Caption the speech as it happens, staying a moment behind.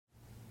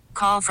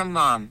Call from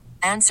mom.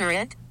 Answer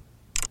it.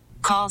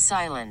 Call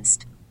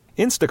silenced.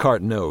 Instacart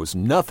knows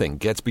nothing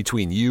gets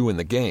between you and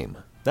the game.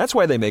 That's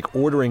why they make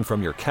ordering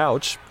from your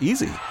couch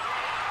easy.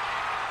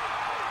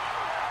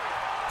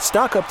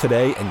 Stock up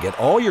today and get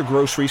all your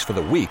groceries for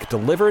the week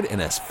delivered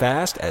in as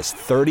fast as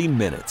 30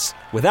 minutes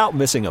without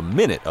missing a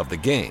minute of the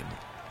game.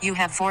 You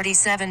have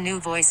 47 new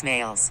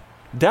voicemails.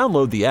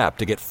 Download the app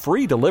to get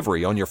free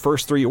delivery on your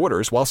first 3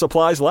 orders while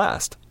supplies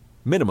last.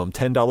 Minimum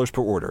 $10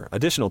 per order.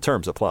 Additional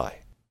terms apply.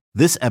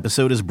 This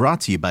episode is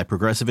brought to you by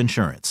Progressive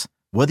Insurance.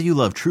 Whether you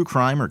love true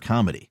crime or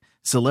comedy,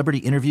 celebrity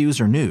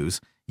interviews or news,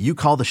 you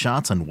call the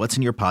shots on what's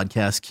in your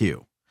podcast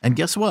queue. And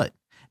guess what?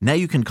 Now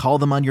you can call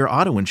them on your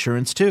auto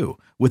insurance too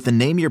with the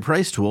Name Your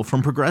Price tool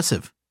from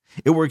Progressive.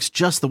 It works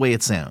just the way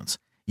it sounds.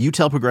 You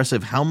tell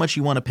Progressive how much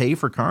you want to pay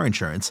for car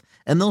insurance,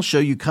 and they'll show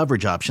you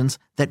coverage options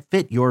that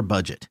fit your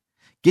budget.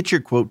 Get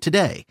your quote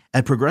today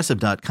at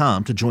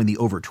Progressive.com to join the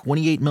over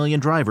 28 million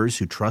drivers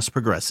who trust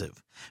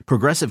Progressive.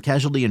 Progressive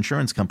Casualty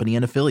Insurance Company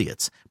and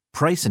Affiliates.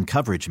 Price and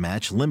coverage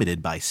match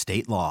limited by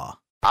state law.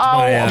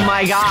 Oh,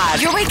 my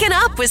God. You're waking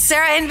up with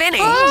Sarah and Vinny.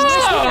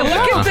 Oh,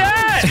 look at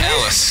that.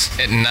 Alice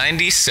at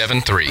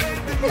 97.3.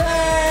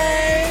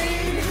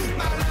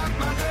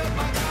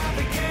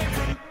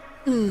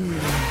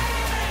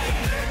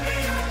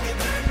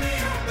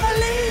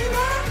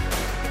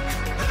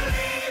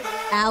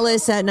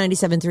 Alice at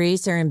 97.3,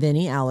 Sarah and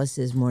Vinny,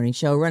 Alice's morning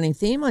show. Running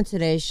theme on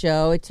today's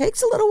show, it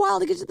takes a little while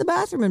to get to the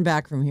bathroom and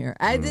back from here.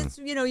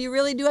 You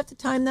really do have to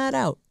time that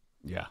out.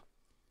 Yeah.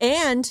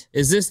 And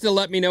is this to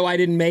let me know I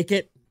didn't make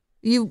it?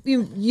 You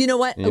know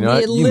what? We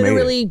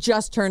literally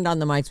just turned on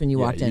the mics when you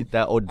walked in.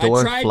 That old door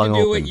I tried flung to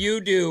do open. what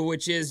you do,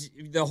 which is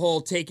the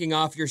whole taking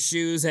off your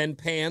shoes and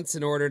pants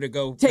in order to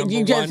go.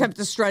 You just have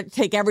to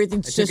take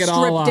everything to strip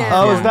down.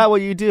 Oh, is that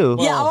what you do?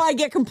 Yeah. I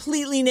get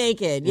completely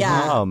naked.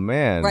 Yeah. Oh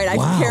man. Right. I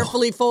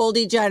carefully fold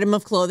each item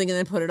of clothing and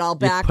then put it all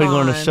back on. You're putting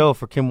on a show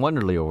for Kim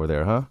Wonderly over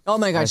there, huh? Oh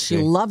my gosh, she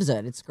loves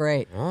it. It's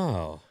great.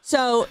 Oh.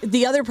 So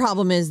the other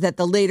problem is that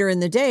the later in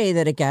the day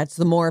that it gets,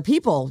 the more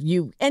people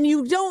you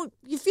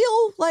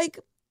feel like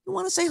you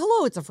want to say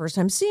hello. It's the first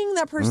time seeing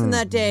that person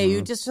that day.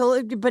 You just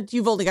feel, but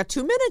you've only got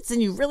 2 minutes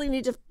and you really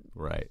need to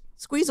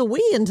squeeze a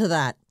wee into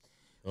that.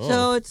 Oh.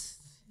 So it's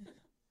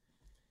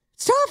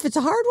tough. It's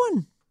a hard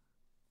one.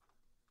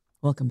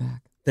 Welcome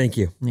back. Thank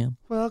you. Yeah.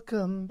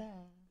 Welcome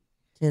back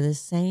to the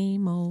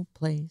same old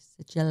place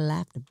that you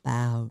laughed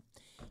about.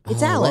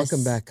 It's Alice.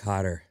 Welcome back,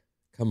 Cotter.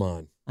 Come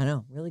on. I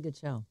know. Really good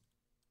show.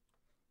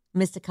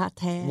 Mr.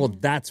 Cotter. Well,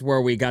 that's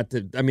where we got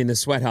the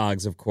Sweat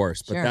Hogs, of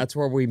course, but that's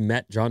where we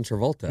met John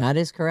Travolta. That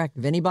is correct.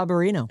 Vinny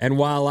Barbarino. And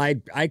while I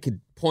could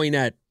point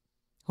at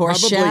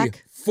Horse probably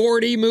Shack.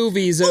 40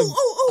 movies of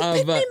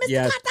pick me,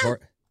 Mr.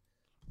 Cotter.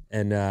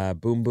 And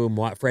Boom Boom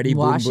Freddie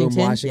Washington, Boom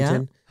Boom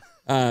Washington.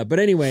 Yeah. But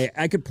anyway,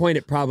 I could point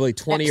at probably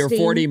 20 or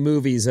 40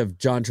 movies of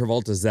John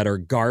Travolta's that are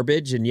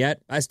garbage, and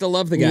yet I still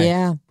love the guy.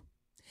 Yeah.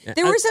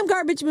 There were some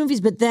garbage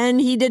movies, but then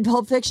he did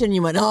Pulp Fiction. And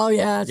you went, oh,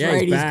 yeah, that's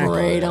right. He's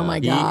great. Oh,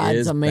 my God.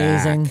 It's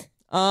amazing. Back.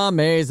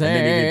 Amazing. And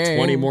then he did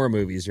 20 more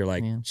movies. You're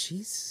like,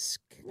 Jesus,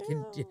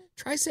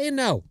 try saying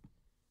no.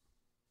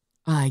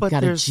 I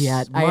got a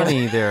jet.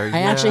 Money there. I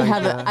actually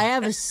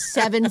have a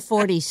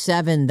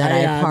 747 that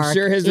I park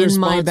in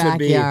my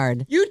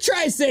backyard. You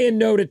try saying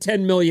no to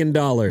 $10 million.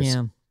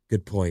 Yeah.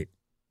 Good point.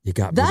 You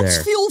got me there.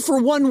 That's fuel for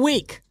 1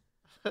 week.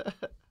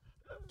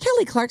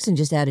 Kelly Clarkson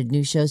just added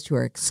new shows to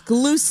her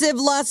exclusive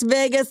Las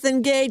Vegas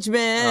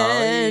engagement.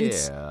 Oh,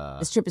 yeah.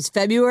 This trip is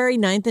February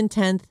 9th and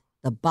 10th,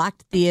 the Bach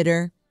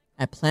Theater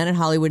at Planet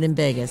Hollywood in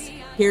Vegas.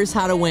 Here's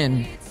how to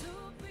win.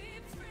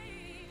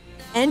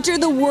 Enter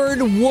the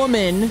word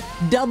woman,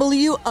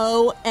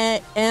 WOMAN.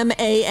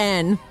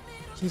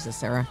 Jesus,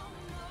 Sarah.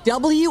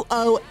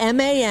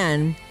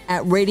 WOMAN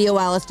at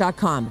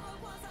radioalice.com.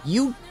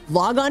 You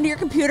log onto your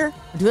computer,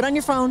 do it on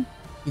your phone.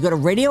 You go to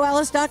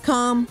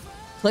radioalice.com.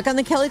 Click on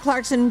the Kelly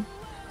Clarkson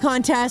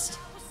contest.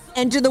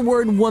 Enter the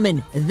word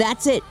woman.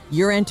 That's it.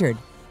 You're entered.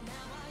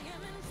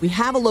 We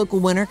have a local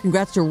winner.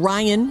 Congrats to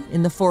Ryan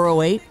in the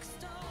 408.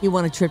 He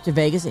won a trip to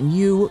Vegas, and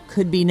you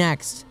could be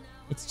next.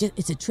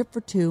 It's a trip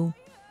for two.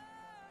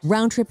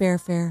 Round trip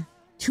airfare,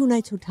 2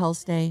 nights hotel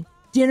stay,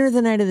 dinner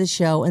the night of the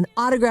show, an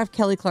autographed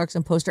Kelly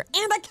Clarkson poster,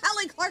 and a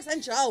Kelly Clarkson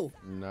show.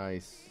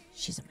 Nice.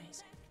 She's amazing.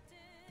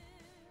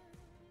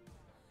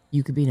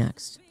 You could be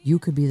next. You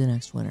could be the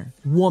next winner.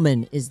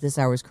 Woman is this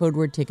hour's code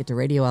word. Take it to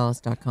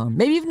radioalice.com.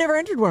 Maybe you've never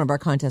entered one of our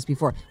contests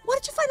before. Why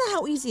don't you find out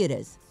how easy it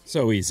is?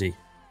 So easy.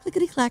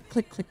 Clickety-clack,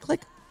 click, click,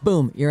 click.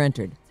 Boom, you're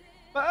entered.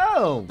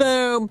 Boom.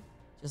 Boom.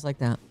 Just like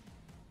that.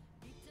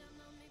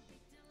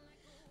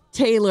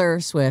 Taylor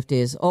Swift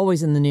is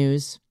always in the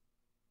news.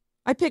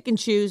 I pick and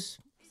choose.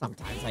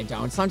 Sometimes I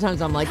don't.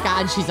 Sometimes I'm like,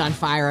 God, she's on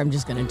fire. I'm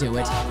just going to do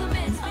it.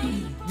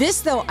 This,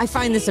 though, I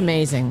find this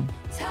amazing.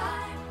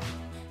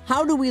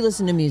 How do we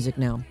listen to music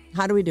now?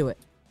 How do we do it?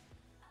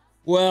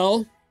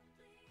 Well,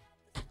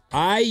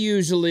 I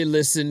usually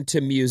listen to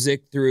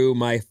music through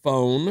my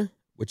phone,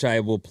 which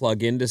I will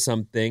plug into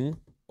something,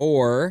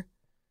 or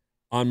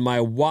on my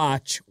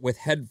watch with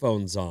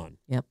headphones on.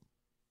 Yep.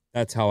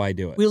 That's how I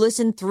do it. We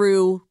listen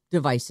through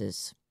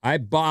devices. I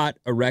bought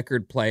a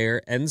record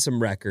player and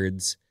some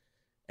records,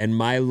 and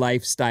my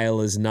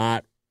lifestyle is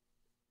not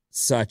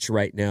such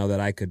right now that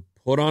I could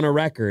put on a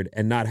record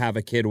and not have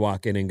a kid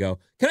walk in and go,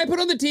 "Can I put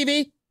on the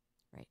TV?"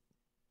 Right.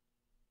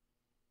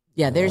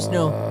 Yeah, there's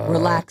no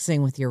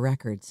relaxing with your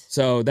records.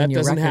 So that in your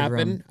doesn't record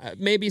happen. room.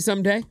 Maybe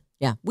someday.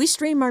 Yeah, we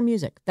stream our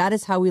music. That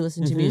is how we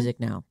listen to music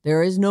now.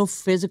 There is no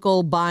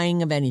physical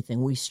buying of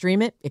anything. We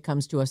stream it. It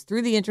comes to us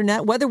through the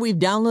internet, whether we've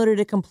downloaded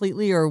it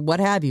completely or what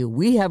have you.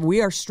 We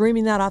are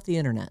streaming that off the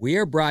internet. We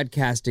are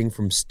broadcasting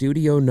from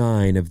Studio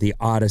 9 of the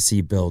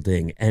Odyssey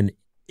building, and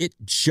it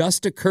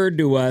just occurred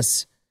to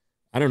us,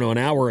 I don't know, an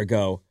hour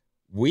ago,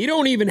 we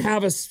don't even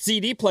have a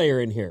CD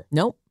player in here.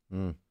 Nope.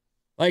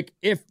 Like,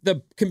 if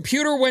the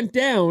computer went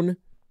down,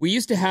 we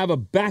used to have a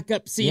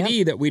backup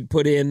CD that we'd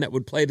put in that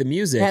would play the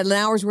music. It had an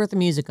hour's worth of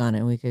music on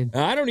it. We could.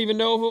 I don't even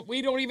know if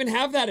we don't even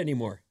have that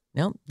anymore.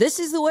 No, this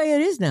is the way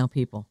it is now,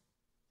 people.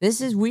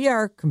 We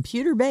are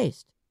computer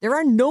based. There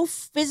are no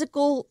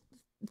physical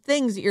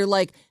things that you're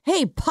like,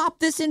 hey, pop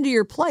this into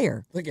your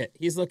player.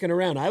 He's looking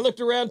around. I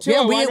looked around too.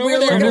 Yeah, I went we're over there.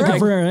 looking I'm looking around.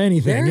 for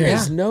anything. There Yeah.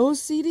 is no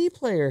CD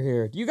player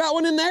here. You got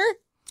one in there?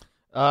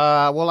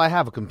 Well, I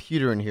have a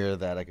computer in here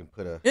that I can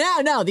put a.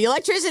 No, the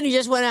electricity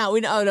just went out.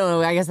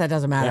 No, I guess that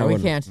doesn't matter. That We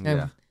one- can't.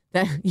 yeah.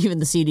 That even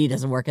the CD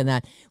doesn't work in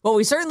that. Well,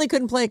 we certainly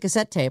couldn't play a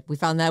cassette tape. We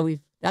found that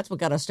that's what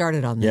got us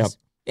started on this. Yep.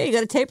 Yeah, you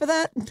got a tape of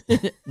that?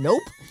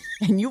 Nope.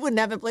 And you wouldn't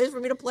have a place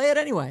for me to play it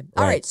anyway.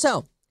 All right.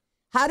 So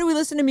how do we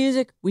listen to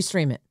music? We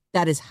stream it.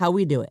 That is how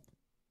we do it.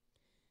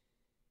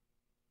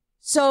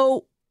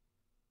 So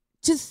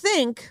to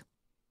think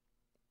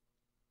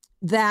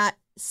that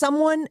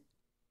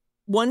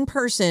one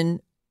person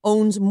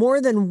owns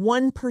more than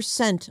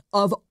 1%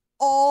 of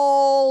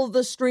all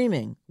the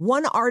streaming.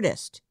 One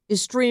artist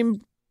is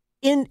streamed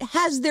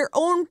has their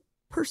own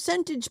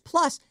percentage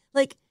plus.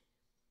 Like,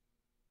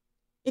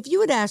 if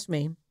you had asked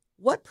me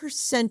what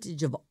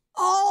percentage of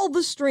all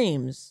the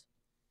streams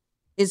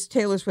is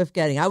Taylor Swift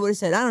getting, I would have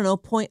said, I don't know,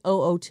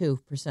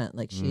 0.002%.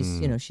 Like,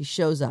 she's, she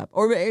shows up.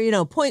 Or,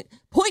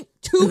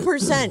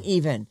 0.2%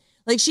 even.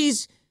 Like,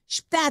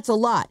 that's a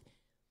lot.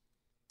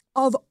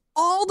 Of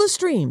all the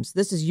streams,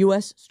 this is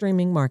U.S.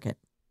 streaming market.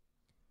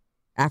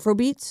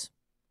 Afrobeats,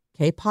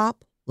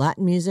 K-pop,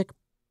 Latin music,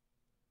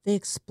 they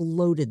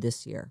exploded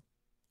this year.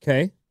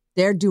 Okay.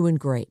 They're doing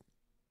great.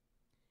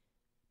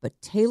 But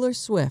Taylor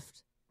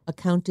Swift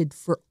accounted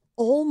for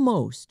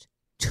almost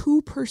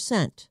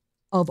 2%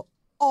 of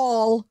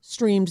all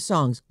streamed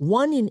songs.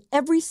 1 in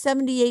every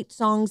 78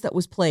 songs that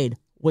was played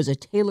was a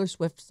Taylor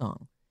Swift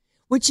song,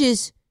 which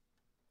is,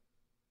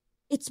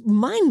 it's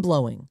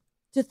mind-blowing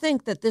to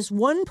think that this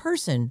one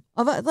person,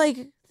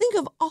 think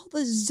of all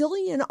the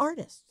zillion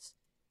artists.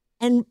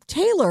 And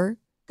Taylor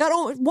got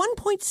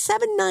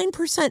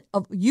 1.79%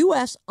 of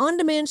U.S.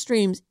 on-demand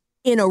streams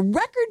in a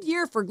record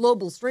year for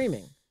global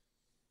streaming.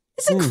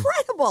 It's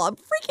incredible. I'm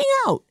freaking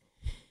out.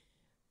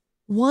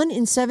 1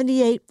 in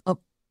 78 of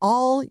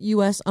all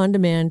U.S.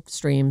 on-demand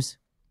streams.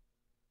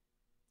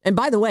 And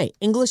by the way,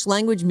 English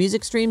language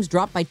music streams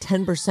dropped by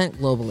 10%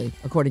 globally,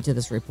 according to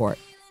this report.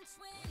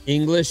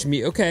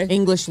 Okay.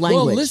 English language.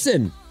 Well,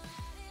 listen,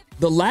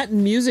 the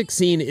Latin music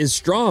scene is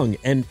strong,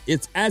 and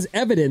it's as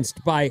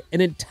evidenced by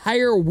an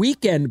entire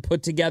weekend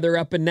put together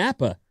up in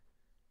Napa.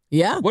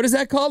 Yeah. What is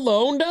that called? La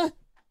Onda?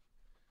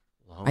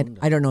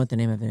 I don't know what the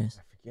name of it is.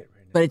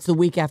 But it's the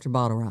week after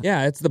Bottle Rock.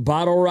 Yeah, it's the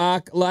Bottle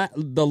Rock,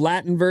 the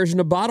Latin version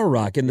of Bottle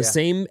Rock in the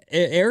same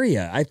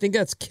area. I think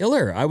that's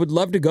killer. I would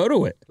love to go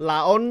to it.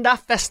 La Onda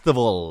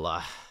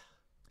Festival.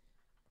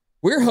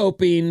 We're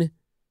hoping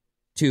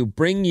to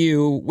bring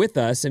you with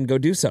us and go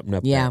do something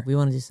up there. Yeah, we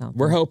want to do something.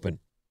 We're hoping.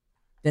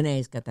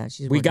 Danae's got that.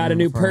 We got a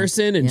new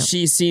person, and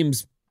she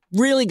seems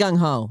really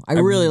gung-ho. I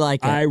really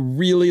like it. I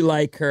really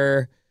like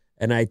her,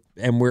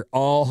 and we're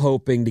all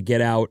hoping to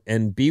get out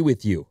and be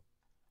with you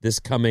this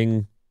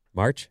coming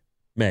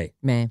May.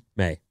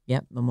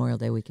 Yep, Memorial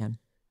Day weekend.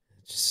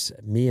 Just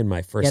me and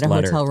my first Get a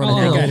letter. hotel room. Oh,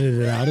 and I go. edited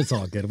it out. It's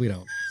all good. We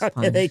don't.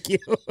 Thank you.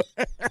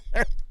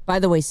 By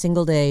the way,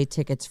 single day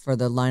tickets for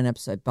the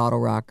lineups at Bottle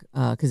Rock,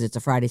 because it's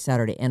a Friday,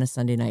 Saturday, and a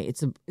Sunday night.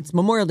 It's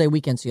Memorial Day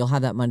weekend, so you'll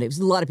have that Monday.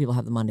 A lot of people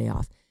have the Monday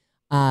off.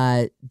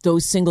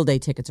 Those single day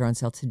tickets are on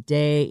sale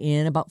today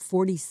in about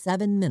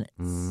 47 minutes.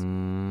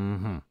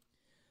 Mm-hmm.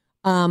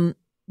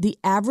 The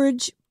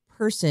average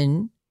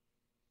person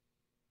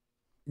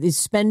is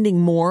spending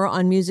more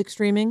on music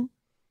streaming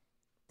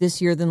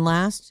this year than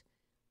last,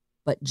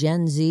 but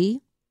Gen Z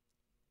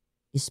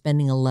is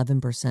spending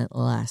 11%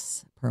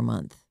 less per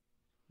month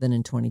than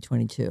in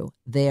 2022.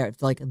 They're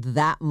like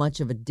that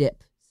much of a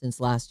dip since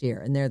last year,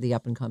 and they're the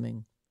up and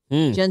coming.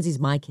 Gen Z's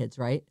my kids,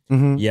 right?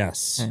 Mm-hmm.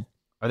 Yes. Okay.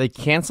 Are they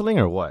canceling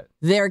or what?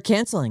 They're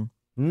canceling.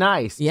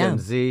 Nice, Yeah. Gen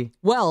Z.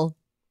 Well,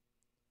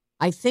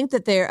 I think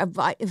that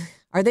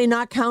are they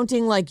not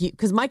counting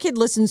because my kid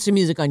listens to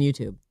music on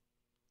YouTube.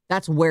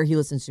 That's where he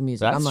listens to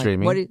music. That's I'm like,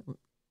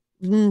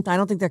 streaming. I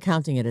don't think they're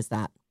counting it as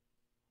that.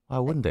 Why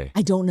wouldn't they?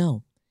 I don't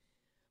know.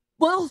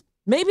 Well,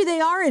 Maybe they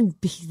are, and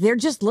they're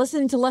just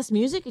listening to less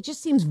music. It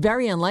just seems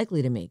very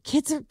unlikely to me.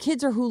 Kids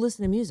are who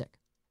listen to music.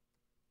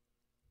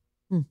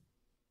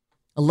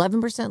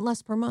 11%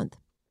 less per month.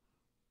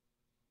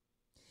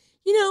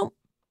 You know,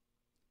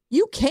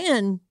 you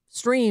can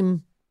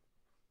stream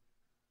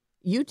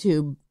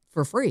YouTube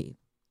for free.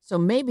 So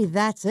maybe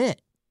that's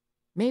it.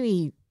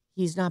 Maybe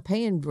he's not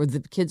paying, or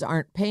the kids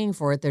aren't paying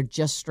for it. They're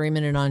just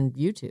streaming it on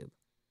YouTube.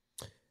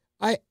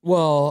 I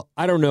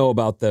don't know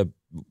about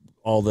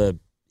all the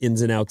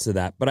ins and outs of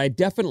that, but I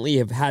definitely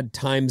have had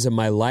times in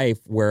my life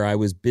where I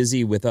was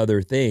busy with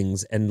other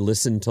things and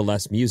listened to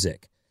less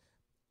music.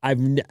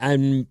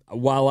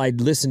 While I'd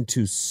listened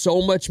to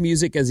so much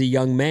music as a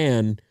young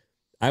man,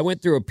 I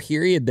went through a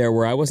period there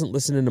where I wasn't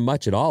listening to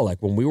much at all.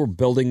 Like when we were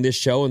building this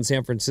show in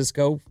San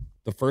Francisco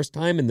the first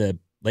time in the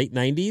late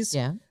 90s,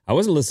 Yeah. I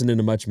wasn't listening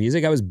to much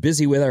music. I was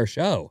busy with our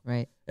show.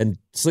 Right. And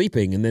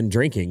sleeping, and then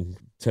drinking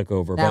took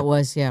over. That But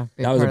was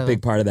a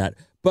big part of that.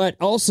 But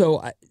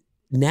also,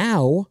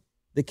 now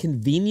the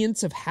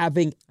convenience of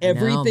having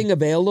everything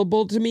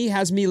available to me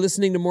has me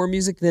listening to more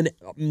music than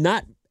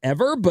not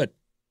ever, but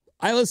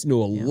I listen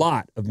to a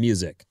lot of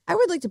music. I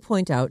would like to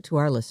point out to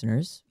our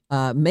listeners,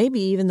 maybe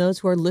even those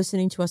who are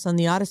listening to us on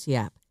the Odyssey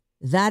app,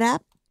 that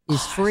app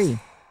is free.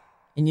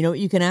 And you know what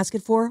you can ask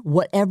it for?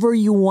 Whatever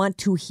you want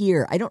to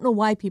hear. I don't know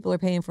why people are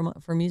paying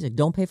for music.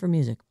 Don't pay for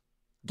music.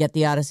 Get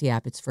the Odyssey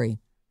app. It's free.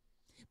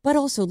 But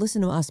also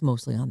listen to us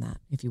mostly on that,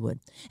 if you would.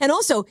 And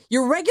also,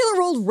 your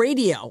regular old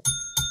radio.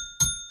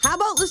 How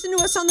about listen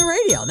to us on the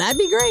radio? That'd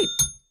be great.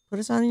 Put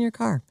us on in your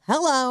car.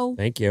 Hello.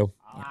 Thank you.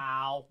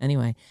 Wow.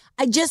 Anyway,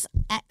 I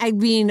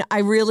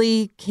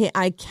really can't,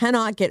 I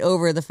cannot get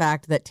over the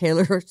fact that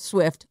Taylor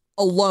Swift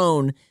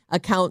alone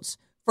accounts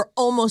for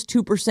almost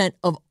 2%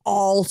 of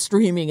all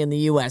streaming in the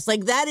U.S.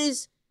 Like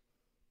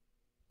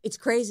it's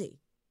crazy.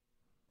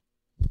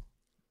 I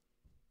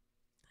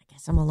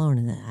guess I'm alone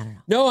in that. I don't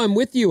know. No, I'm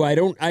with you.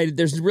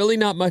 There's really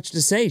not much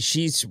to say.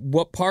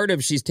 What part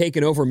of she's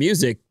taken over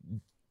music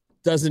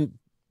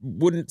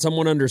wouldn't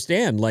someone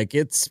understand? Like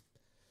it's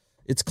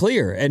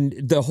clear. And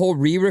the whole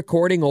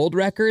re-recording old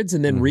records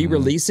and then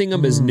re-releasing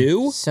them as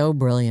new. So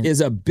brilliant.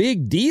 Is a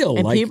big deal.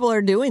 And people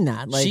are doing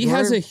that. Like she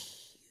has a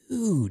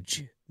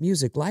huge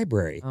music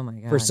library. Oh my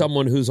God. For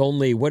someone who's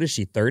only, what is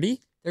she,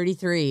 30?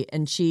 33.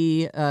 And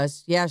she's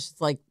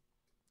like,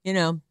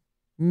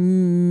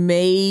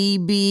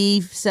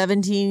 maybe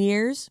 17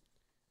 years.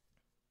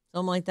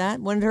 Something like that.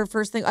 When did her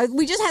first thing?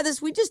 We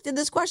just did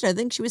this question. I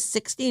think she was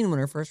 16 when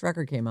her first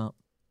record came out.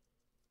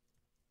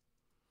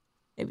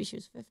 Maybe she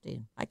was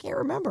 15. I can't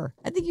remember.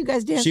 I think you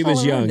guys danced. She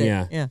was young,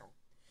 yeah. Yeah.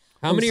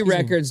 How many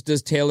records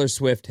does Taylor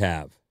Swift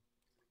have?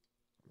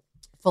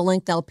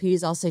 Full-length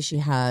LPs, I'll say she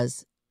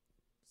has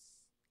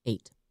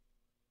 8.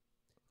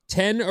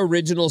 10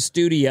 original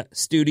studio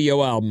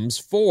albums,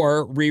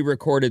 4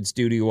 re-recorded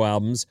studio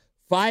albums,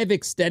 5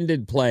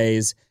 extended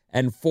plays,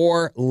 and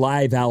 4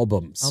 live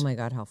albums. Oh, my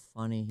God, how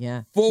funny.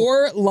 Yeah.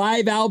 4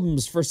 live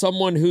albums for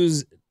someone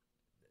who's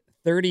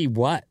 30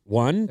 what?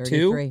 1,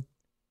 33. 2?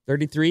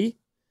 33?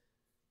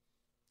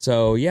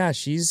 So, yeah,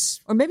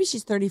 Or maybe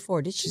she's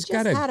 34. Did she just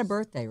had a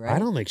birthday, right? I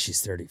don't think she's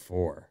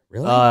 34.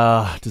 Really?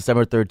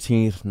 December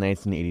 13th,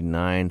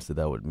 1989. So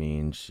that would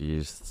mean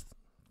she's...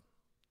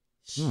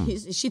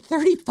 Is she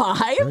 35?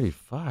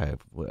 35.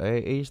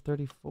 Age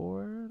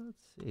 34?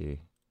 Let's see.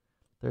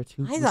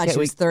 32. I thought she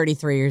was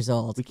 33 years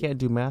old. We can't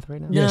do math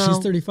right now? Yeah, No. she's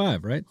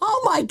 35, right?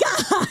 Oh, my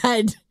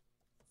God.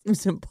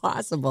 Seems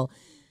impossible.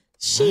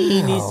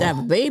 She needs to have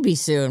a baby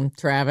soon,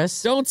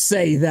 Travis. Don't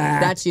say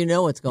that. What's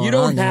going on. You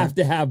don't have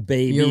to have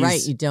babies. You're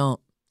right, you don't.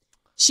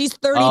 She's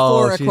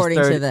 34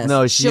 according to this.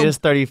 No, she is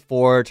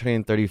 34,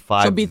 turning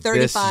 35. She'll be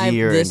 35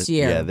 this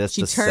year. Yeah, this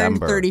she December.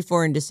 Turned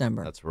 34 in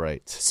December. That's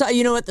right. So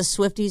you know what? The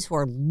Swifties who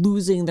are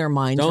losing their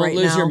minds Don't right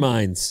now. Don't lose your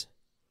minds.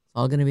 It's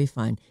all going to be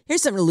fine.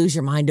 Here's something to lose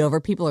your mind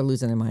over. People are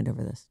losing their mind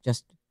over this.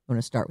 Just want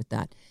to start with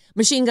that.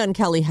 Machine Gun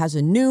Kelly has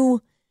a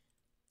new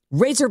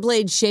razor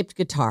blade shaped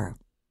guitar.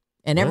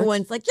 And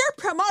everyone's like, you're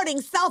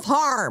promoting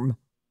self-harm.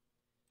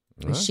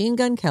 What? Machine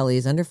Gun Kelly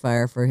is under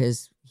fire for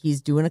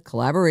he's doing a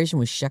collaboration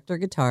with Schecter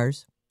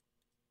Guitars.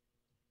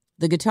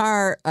 The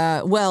guitar,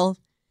 there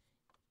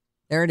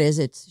it is.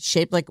 It's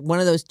shaped like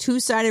one of those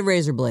 2-sided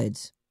razor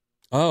blades.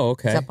 Oh,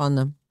 okay. It's up on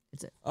the,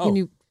 Can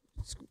you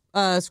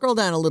scroll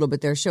down a little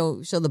bit there?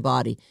 Show the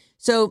body.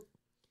 So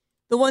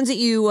the ones that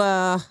you,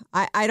 I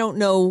don't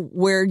know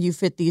where you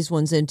fit these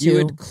ones into. You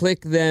would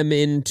click them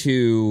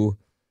into...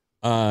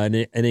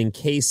 an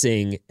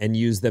encasing and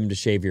use them to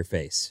shave your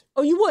face.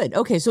 Oh, you would?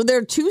 Okay, so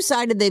they're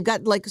 2-sided. They've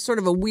got like sort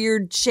of a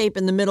weird shape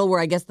in the middle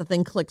where I guess the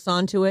thing clicks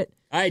onto it.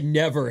 I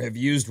never have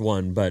used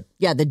one, but...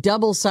 Yeah, the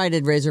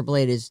double-sided razor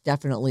blade is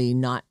definitely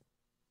not...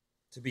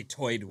 to be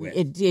toyed with.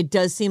 It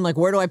does seem like,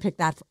 where do I pick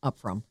that up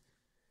from?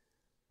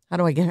 How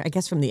do I get... I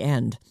guess from the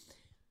end.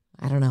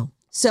 I don't know.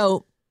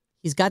 So,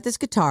 he's got this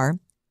guitar.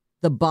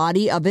 The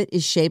body of it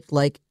is shaped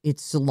like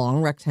it's a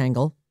long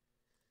rectangle,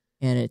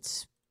 and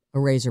it's a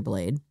razor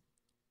blade.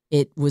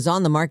 It was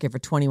on the market for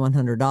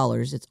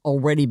 $2,100. It's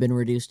already been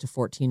reduced to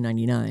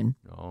 $1,499.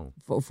 Oh.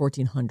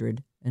 $1,400.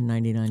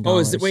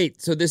 Oh,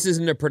 wait, so this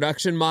isn't a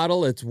production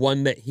model? It's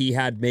one that he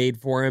had made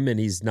for him and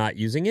he's not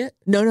using it?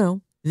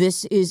 No.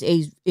 This is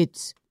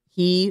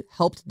he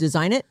helped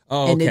design it.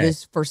 Oh, and okay. it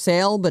is for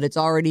sale, but it's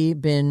already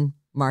been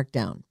marked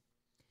down.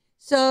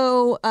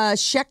 So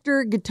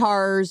Schecter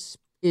Guitars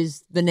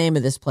is the name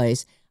of this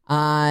place.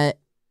 But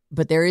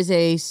there is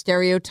a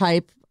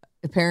stereotype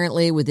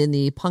apparently within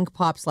the punk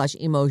pop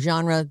 /emo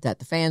genre that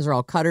the fans are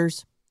all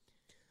cutters.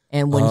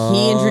 And when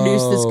he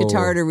introduced this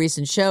guitar at a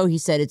recent show, he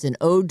said it's an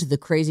ode to the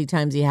crazy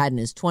times he had in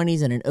his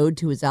 20s and an ode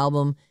to his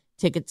album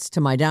Tickets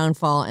to My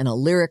Downfall and a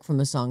lyric from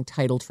the song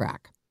Title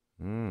Track.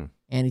 And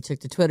he took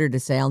to Twitter to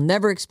say, I'll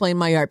never explain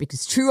my art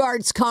because true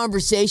art's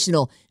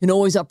conversational and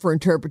always up for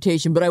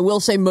interpretation. But I will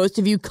say most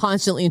of you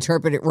constantly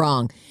interpret it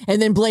wrong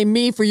and then blame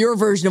me for your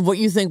version of what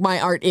you think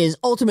my art is.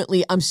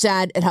 Ultimately, I'm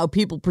sad at how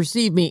people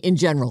perceive me in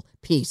general.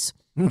 Peace.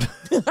 I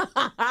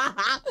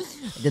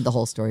did the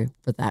whole story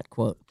for that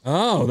quote.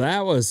 Oh,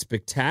 that was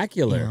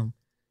spectacular.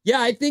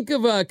 Yeah, I think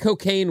of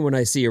cocaine when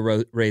I see a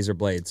razor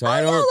blade. So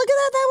I don't. Yeah, look at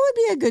that. That would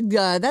be a good.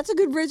 That's a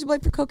good razor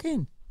blade for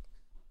cocaine.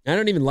 I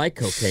don't even like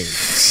cocaine.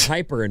 It's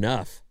hyper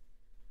enough.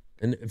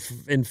 And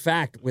in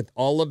fact, with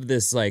all of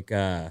this like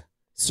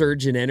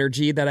surge in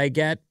energy that I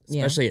get,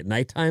 especially at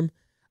nighttime,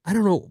 I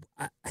don't know.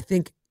 I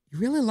think you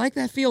really like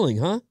that feeling,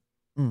 huh?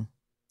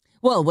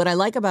 Well, what I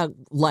liked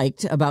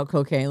about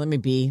cocaine, let me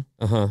be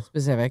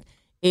specific,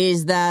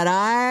 is that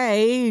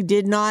I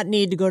did not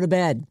need to go to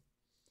bed.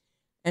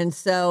 And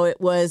so it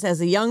was,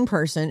 as a young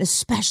person,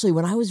 especially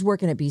when I was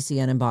working at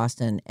BCN in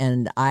Boston,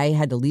 and I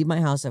had to leave my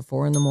house at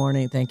 4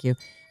 a.m, thank you,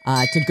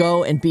 to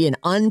go and be an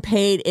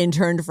unpaid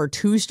intern for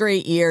 2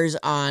 straight years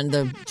on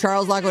the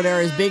Charles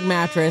Lacodera's big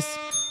mattress.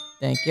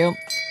 Thank you.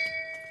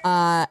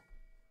 On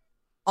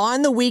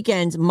the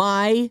weekends,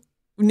 my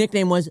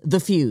nickname was The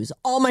Fuse.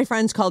 All my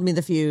friends called me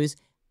The Fuse.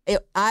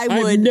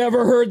 I've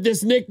never heard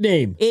this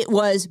nickname. It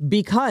was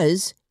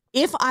because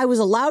if I was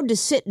allowed to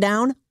sit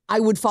down, I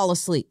would fall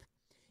asleep.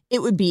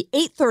 It would be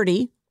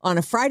 8:30 on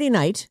a Friday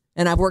night,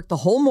 and I've worked the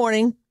whole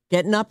morning,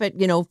 getting up at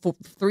 3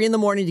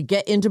 a.m. to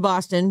get into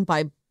Boston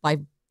by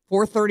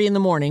 4:30 in the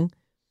morning.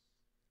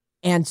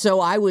 And so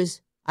I would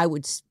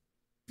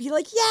be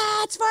like,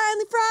 yeah, it's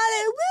finally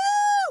Friday.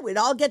 Woo! We'd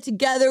all get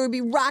together. We'd be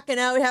rocking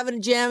out, having a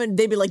jam. And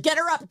they'd be like, get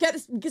her up.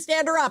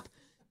 Stand her up.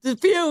 The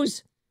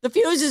fuse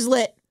is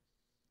lit.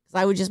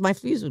 Because my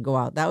fuse would go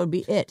out. That would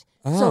be it.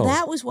 Oh. So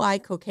that was why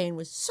cocaine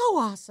was so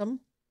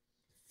awesome.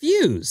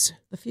 Fuse.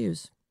 The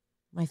fuse.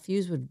 My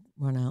fuse would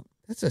run out.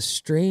 That's a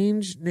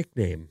strange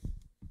nickname.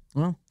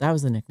 Well, that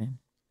was the nickname.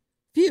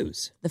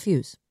 Fuse. The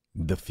fuse.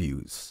 The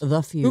Fuse.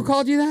 The Fuse. Who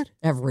called you that?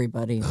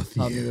 Everybody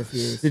called me The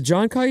Fuse. Did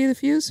John call you the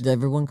Fuse?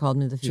 Everyone called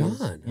me The Fuse.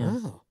 John. Yeah.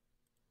 Oh.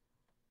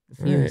 The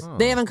Fuse. Right.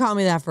 They haven't called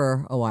me that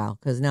for a while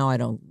because now I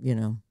don't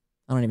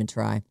even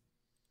try.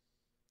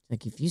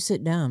 Like, if you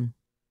sit down,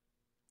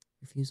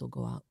 your fuse will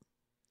go out.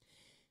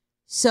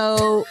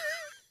 So,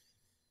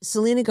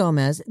 Selena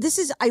Gomez.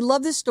 I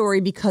love this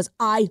story because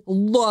I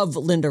love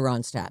Linda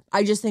Ronstadt.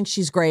 I just think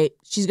she's great.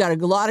 She's got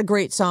a lot of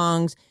great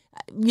songs.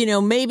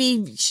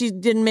 Maybe she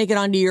didn't make it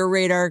onto your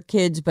radar,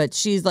 kids, but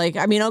she's like,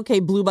 okay,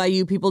 Blue by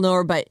You, people know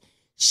her, but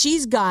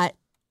she's got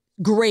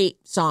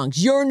great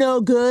songs. You're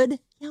no good.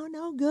 You're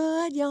no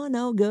good. You're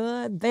no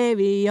good.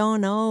 Baby, you're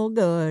no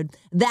good.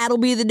 That'll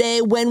be the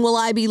day. When will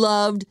I be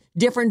loved?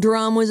 Different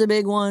Drum was a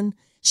big one.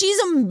 She's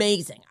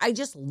amazing. I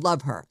just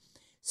love her.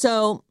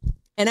 So,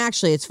 and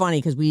actually it's funny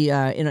because we,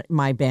 in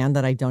my band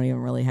that I don't even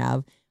really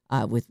have,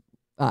 with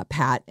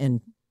Pat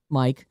and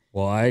Mike.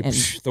 Well,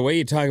 the way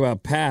you talk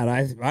about Pat,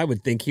 I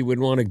would think he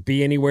wouldn't want to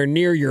be anywhere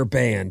near your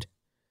band.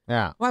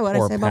 Yeah. Why would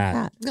I say about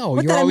Pat? No,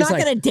 what, you're that I'm always not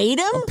like, going to date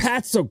him? Oh,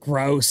 Pat's so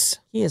gross.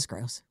 He is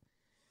gross.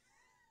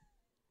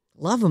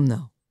 Love him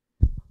though,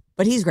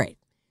 but he's great.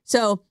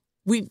 So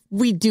we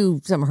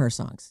do some of her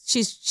songs.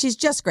 She's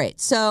just great.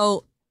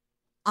 So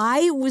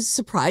I was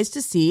surprised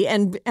to see,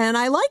 and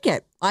I like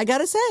it. I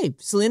gotta say,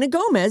 Selena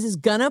Gomez is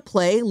gonna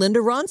play Linda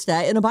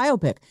Ronstadt in a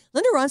biopic.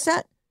 Linda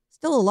Ronstadt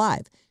still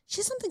alive. She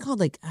has something called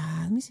let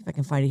me see if I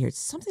can find it here. It's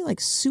something like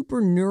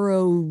super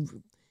neuro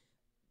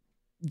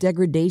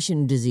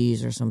degradation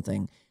disease or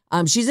something.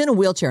 She's in a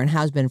wheelchair and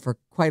has been for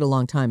quite a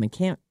long time and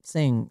can't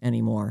sing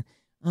anymore.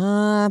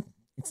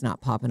 It's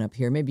not popping up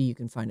here. Maybe you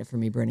can find it for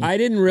me, Brittany. I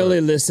didn't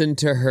really listen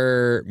to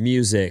her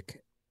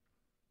music,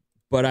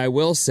 but I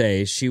will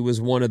say she was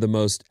one of the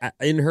most,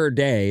 in her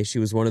day, she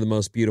was one of the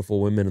most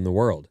beautiful women in the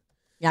world.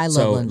 Yeah, I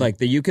love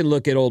Linda. You can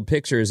look at old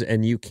pictures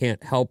and you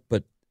can't help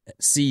but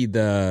see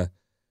the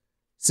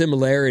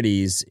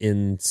similarities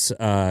in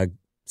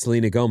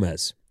Selena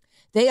Gomez.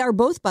 They are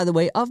both, by the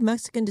way, of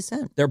Mexican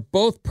descent. They're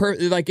both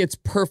it's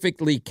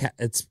perfectly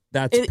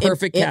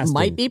perfect casting. It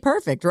might be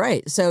perfect,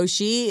 right? So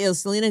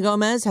Selena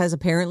Gomez has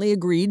apparently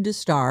agreed to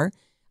star.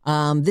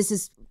 This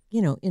is,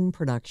 in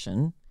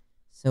production.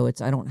 So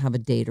I don't have a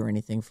date or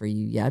anything for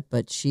you yet,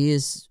 but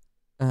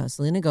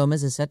Selena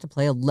Gomez is set to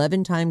play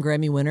 11-time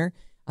Grammy winner,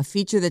 a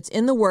feature that's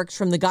in the works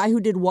from the guy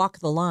who did Walk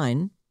the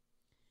Line.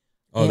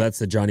 Oh, that's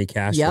the Johnny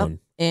Cash one.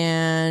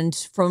 And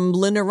from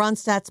Linda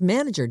Ronstadt's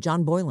manager,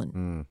 John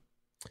Boylan.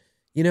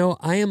 You know,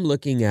 I am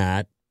looking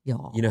at,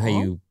 Y'all. you know how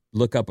you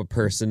look up a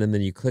person and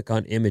then you click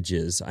on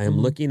images. I am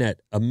looking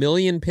at a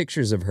million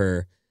pictures of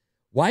her.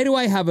 Why do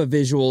I have a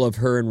visual of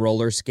her in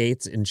roller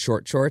skates and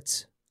short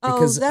shorts?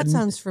 Because that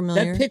sounds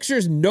familiar. That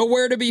picture's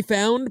nowhere to be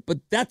found, but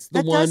that's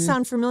the that one. That does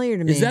sound familiar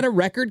to me. Is that a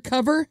record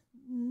cover?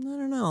 I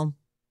don't know.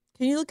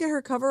 Can you look at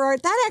her cover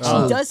art? That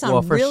actually does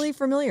sound really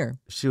familiar.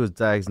 She was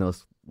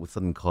diagnosed with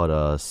something called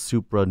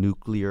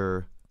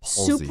supranuclear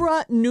palsy.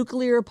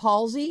 Supranuclear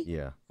palsy?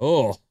 Yeah.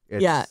 Oh.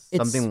 It's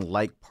something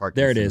like Parkinson's.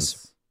 There it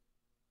is.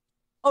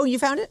 Oh, you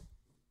found it?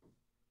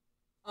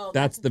 Oh,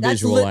 that's the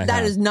visual I had.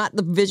 That is not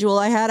the visual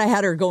I had. I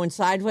had her going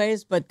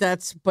sideways, but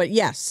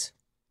yes.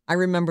 I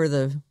remember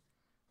the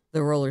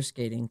roller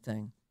skating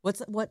thing.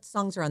 What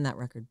songs are on that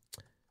record?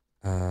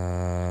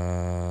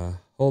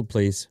 Hold,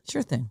 please.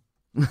 Sure thing.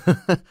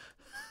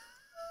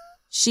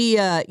 She,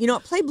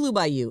 play Blue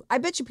by You. I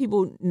bet you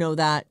people know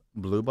that.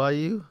 Blue by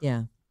You?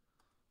 Yeah.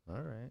 All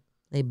right.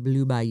 Play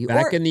Blue by You.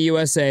 Back in the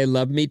USA,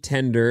 Love Me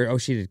Tender. Oh,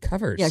 she did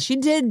covers. Yeah, she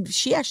did.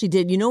 She actually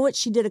did. You know what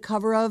she did a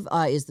cover of?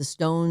 Is the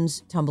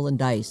Stones' Tumble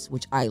Dice,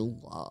 which I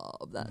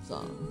love that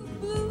song.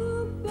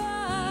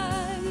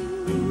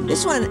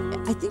 This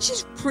one, I think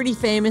she's pretty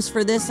famous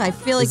for this. I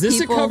feel like Is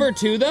this a cover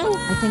too, though?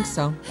 I think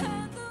so.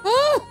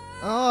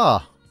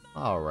 Oh,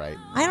 all right.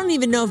 I don't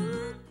even know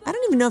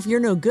if You're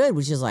No Good,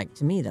 which is like,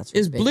 to me, that's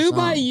Is Blue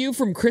by You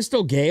from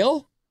Crystal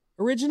Gale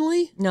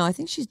originally? No, I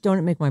think she's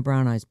Don't Make My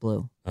Brown Eyes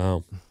Blue.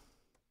 Oh.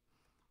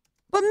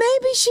 But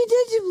maybe she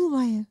did do Blue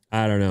by You.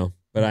 I don't know.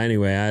 But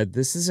anyway,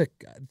 this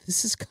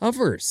is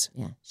covers.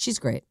 Yeah, she's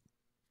great.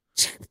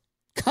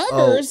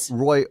 Covers? Oh,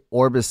 Roy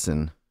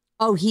Orbison.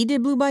 Oh, he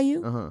did Blue by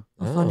You? Uh-huh.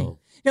 Oh, funny.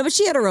 No, but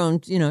she had her own,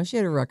 she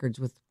had her records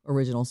with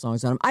original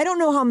songs on them. I don't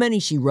know how many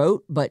she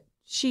wrote, but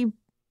she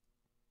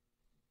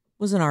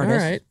was an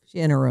artist. All right. She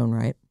in her own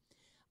right.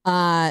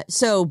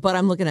 But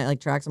I'm looking at like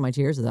Tracks of My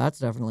Tears. That's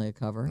definitely a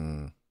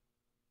cover.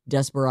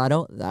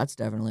 Desperado. That's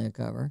definitely a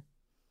cover.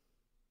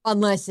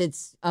 Unless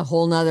it's a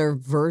whole nother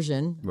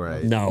version.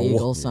 Right. Of the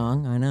Eagle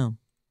song. I know.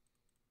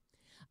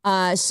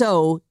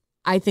 So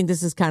I think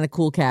this is kind of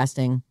cool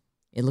casting.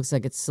 It looks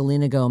like it's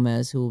Selena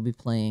Gomez who will be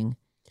playing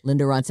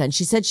Linda Ronstadt. And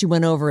she said she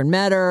went over and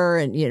met her,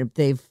 and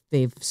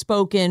they've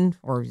spoken,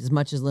 or as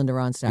much as Linda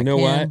Ronstadt You know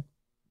can. what?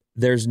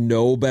 There's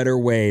no better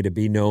way to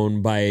be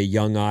known by a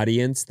young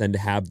audience than to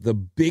have the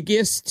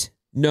biggest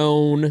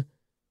known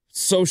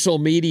social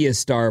media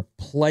star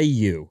play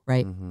you.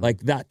 Right.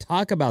 Like that.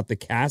 Talk about the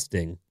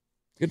casting.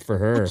 Good for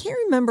her. I can't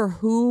remember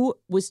who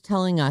was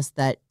telling us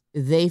that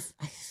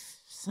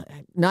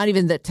not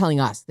even that telling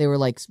us, they were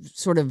like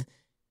sort of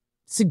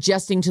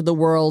suggesting to the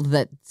world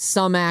that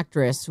some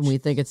actress, and we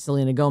think it's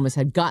Selena Gomez,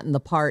 had gotten the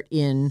part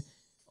in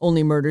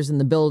Only Murders in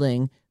the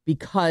Building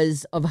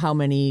because of how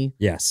many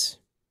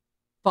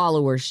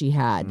followers she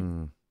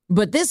had.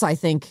 But this, I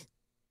think,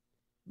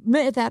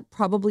 that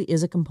probably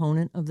is a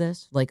component of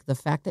this. Like the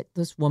fact that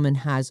this woman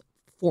has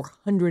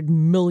 400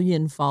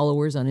 million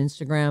followers on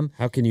Instagram.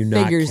 How can you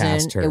not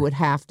cast her? It would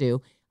have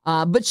to.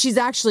 But she's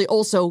actually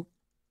also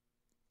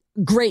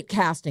great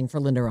casting for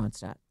Linda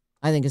Ronstadt.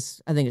 I think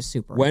it's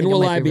super. When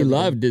Will I Be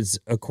Loved is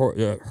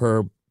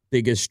her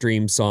biggest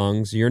stream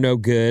songs. You're No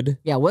Good.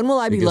 Yeah, When Will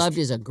I Be Loved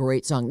is a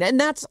great song.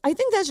 And I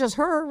think that's just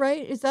her,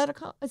 right? Is that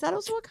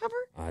also a cover?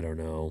 I don't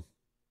know.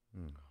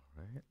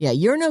 Yeah,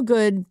 You're No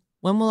Good,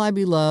 When Will I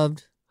Be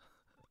Loved,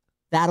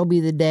 That'll Be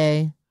the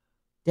Day,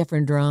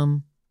 Different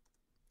Drum.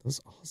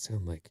 Those all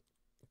sound like,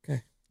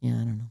 okay. Yeah,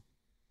 I don't know.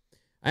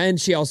 And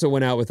she also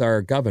went out with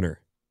our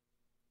governor.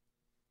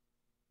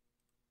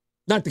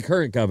 Not the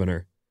current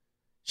governor.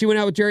 She went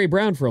out with Jerry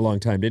Brown for a long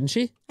time, didn't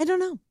she? I don't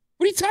know.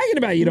 What are you talking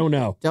about? You don't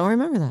know. Don't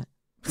remember that.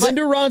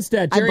 Linda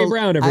Ronstadt, Jerry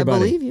Brown, everybody.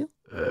 I believe you.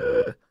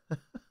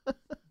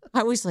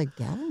 I was like,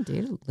 Gavin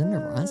dated Linda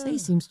Ronstadt? He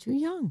seems too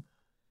young.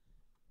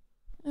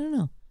 I don't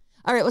know.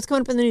 All right, what's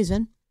coming up in the news,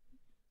 Vin?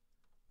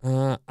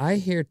 I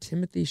hear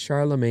Timothy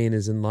Charlemagne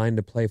is in line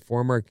to play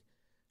former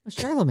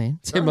Charlemagne.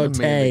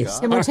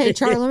 Timotei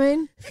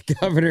Charlemagne?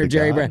 Governor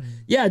Jerry Brown.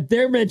 Yeah,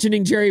 they're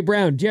mentioning Jerry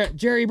Brown.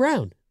 Jerry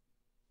Brown.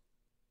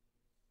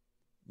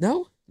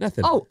 No?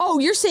 Nothing. Oh,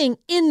 you're saying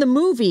in the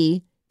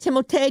movie,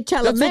 Timothée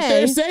Chalamet. That's what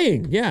they're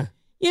saying, yeah.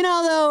 You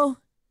know, though,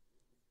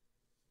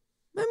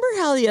 remember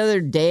how the other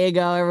day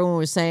ago everyone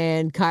was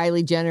saying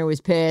Kylie Jenner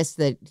was pissed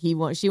that she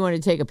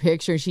wanted to take a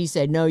picture. She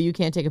said, no, you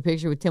can't take a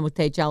picture with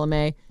Timothée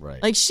Chalamet.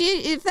 Right. Like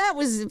if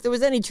there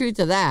was any truth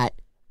to that,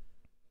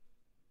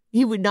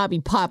 he would not be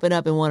popping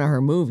up in one of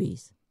her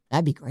movies.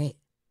 That'd be great.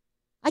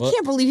 I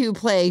can't believe he would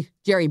play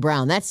Jerry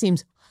Brown. That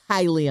seems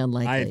highly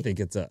unlikely. I think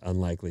it's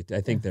unlikely.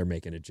 I think they're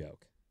making a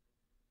joke.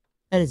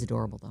 That is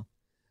adorable, though.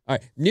 All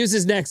right. News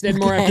is next and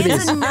more after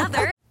this.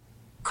 Another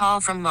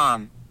call from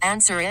mom.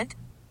 Answer it.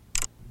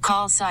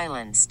 Call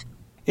silenced.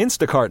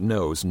 Instacart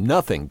knows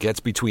nothing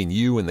gets between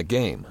you and the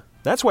game.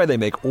 That's why they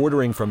make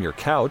ordering from your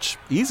couch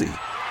easy.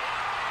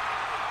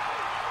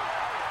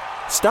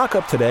 Stock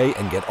up today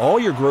and get all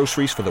your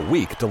groceries for the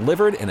week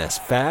delivered in as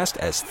fast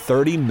as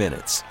 30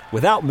 minutes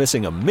without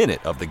missing a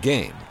minute of the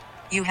game.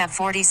 You have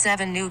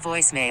 47 new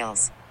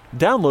voicemails.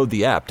 Download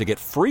the app to get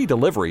free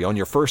delivery on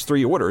your first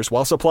 3 orders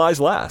while supplies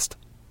last.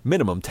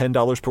 Minimum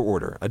 $10 per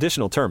order.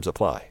 Additional terms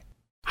apply.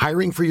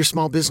 Hiring for your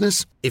small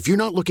business? If you're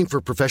not looking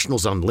for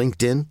professionals on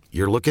LinkedIn,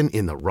 you're looking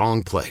in the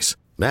wrong place.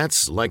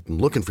 That's like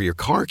looking for your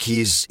car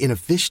keys in a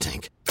fish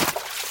tank.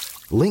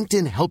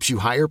 LinkedIn helps you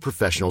hire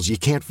professionals you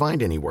can't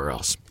find anywhere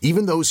else,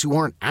 even those who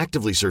aren't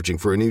actively searching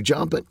for a new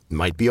job but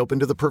might be open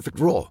to the perfect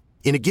role.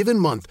 In a given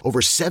month, over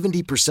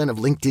 70% of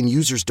LinkedIn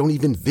users don't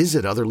even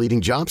visit other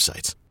leading job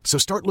sites. So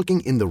start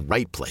looking in the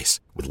right place.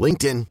 With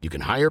LinkedIn, you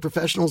can hire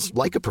professionals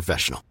like a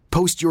professional.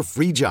 Post your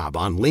free job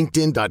on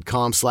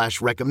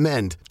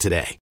linkedin.com/recommend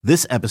today.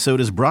 This episode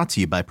is brought to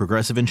you by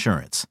Progressive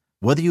Insurance.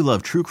 Whether you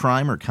love true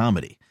crime or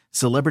comedy,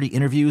 celebrity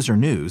interviews or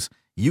news,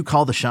 you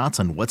call the shots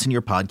on what's in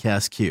your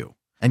podcast queue.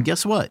 And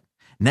guess what?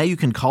 Now you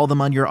can call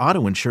them on your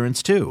auto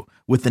insurance too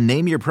with the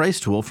Name Your Price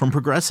tool from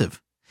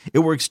Progressive. It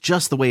works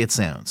just the way it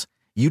sounds.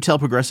 You tell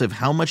Progressive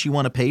how much you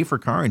want to pay for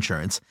car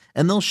insurance,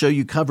 and they'll show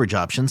you coverage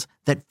options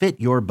that fit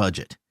your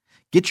budget.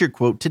 Get your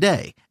quote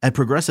today at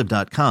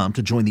Progressive.com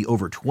to join the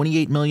over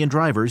 28 million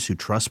drivers who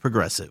trust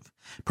Progressive.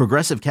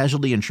 Progressive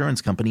Casualty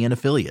Insurance Company and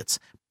Affiliates.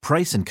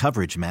 Price and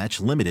coverage match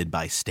limited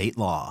by state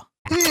law.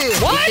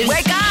 What?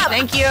 Wake up!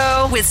 Thank you.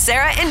 With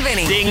Sarah and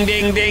Vinny. Ding,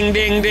 ding, ding,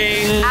 ding,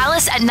 ding.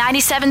 Alice at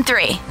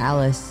 97.3.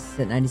 Alice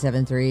at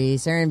 97.3.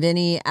 Sarah and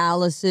Vinny,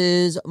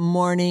 Alice's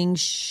morning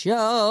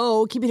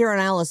show. Keep it here on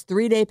Alice.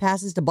 3-day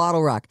passes to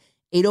Bottle Rock.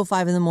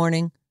 8:05 in the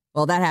morning.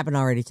 Well, that happened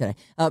already today.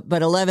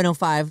 But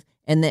 11:05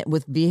 and then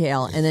with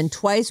B-Hale. And then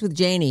twice with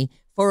Janie.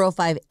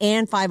 4:05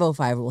 and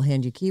 5:05. We'll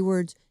hand you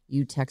keywords.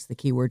 You text the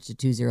keywords to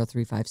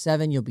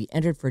 20357. You'll be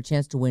entered for a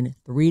chance to win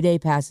 3-day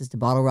passes to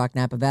Bottle Rock,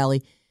 Napa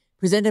Valley.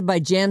 Presented by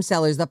Jam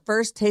Sellers, the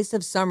first taste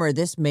of summer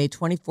this May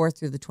 24th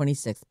through the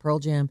 26th. Pearl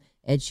Jam,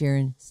 Ed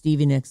Sheeran,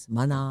 Stevie Nicks,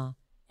 Mana,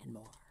 and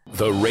more.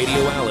 The Radio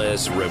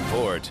Alice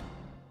Report.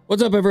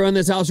 What's up, everyone?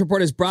 This Alice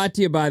Report is brought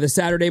to you by the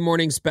Saturday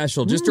Morning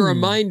Special. Just a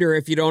reminder,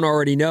 if you don't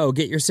already know,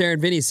 get your Sarah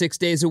and Vinny 6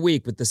 days a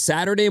week with the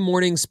Saturday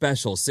Morning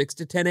Special, 6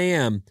 to 10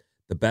 a.m.,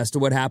 the best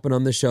of what happened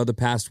on the show the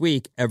past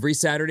week, every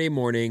Saturday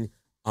morning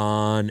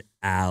on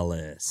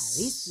Alice.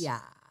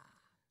 Alicia.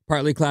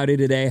 Partly cloudy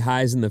today,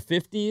 highs in the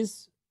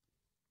 50s.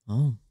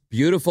 Oh.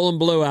 Beautiful and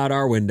blue out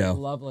our window.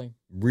 Lovely.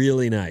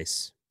 Really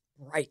nice.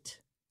 Right.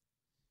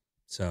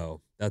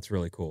 So that's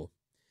really cool.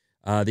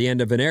 The end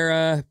of an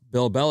era.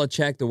 Bill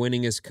Belichick, the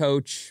winningest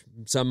coach.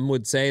 Some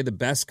would say the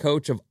best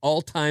coach of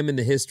all time in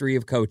the history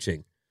of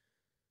coaching.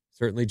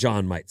 Certainly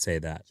John might say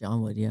that.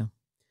 John would,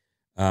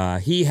 yeah.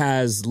 He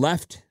has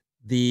left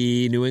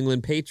the New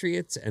England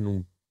Patriots,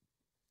 and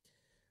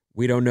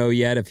we don't know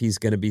yet if he's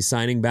going to be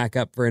signing back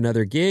up for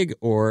another gig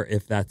or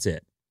if that's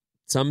it.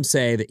 Some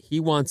say that he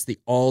wants the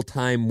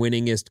all-time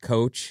winningest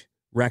coach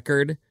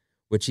record,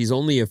 which he's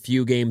only a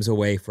few games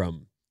away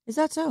from. Is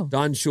that so?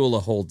 Don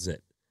Shula holds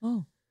it.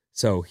 Oh.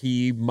 So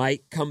he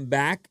might come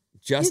back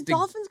just the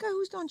Dolphins guy?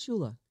 Who's Don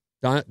Shula?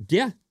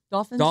 Yeah.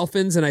 Dolphins?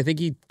 Dolphins, and I think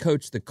he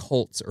coached the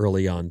Colts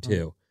early on,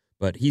 too.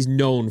 But he's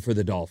known for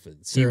the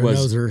Dolphins. Sarah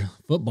knows her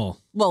football.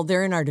 Well,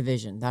 they're in our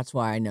division. That's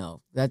why I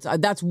know.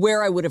 That's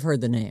where I would have heard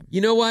the name.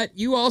 You know what?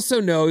 You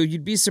also know,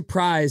 you'd be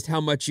surprised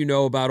how much you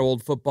know about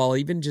old football,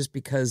 even just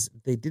because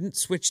they didn't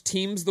switch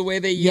teams the way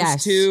they used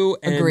to.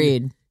 And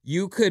agreed.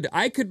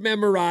 I could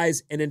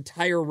memorize an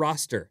entire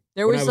roster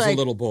when I was a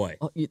little boy.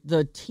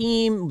 The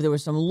team, there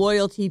was some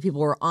loyalty.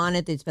 People were on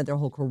it. They'd spent their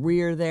whole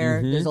career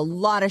there. Mm-hmm. There's a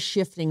lot of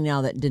shifting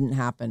now that didn't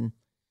happen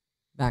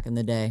back in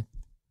the day.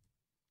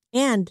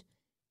 And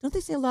don't they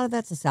say a lot of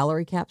that's the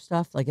salary cap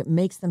stuff? Like it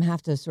makes them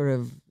have to sort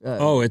of...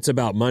 it's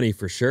about money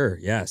for sure,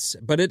 yes.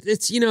 But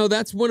it's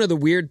that's one of the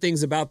weird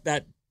things about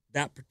that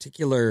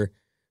particular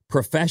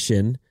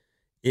profession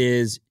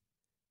is,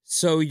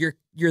 so you're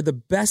the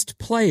best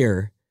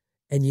player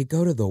and you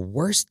go to the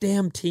worst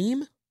damn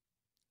team?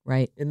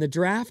 Right. In the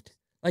draft?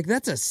 Like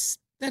that is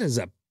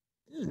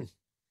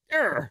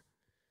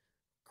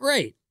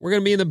great. We're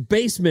going to be in the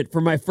basement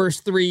for my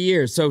first 3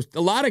 years. So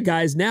a lot of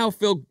guys now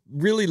feel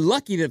really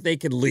lucky that they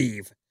can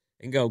leave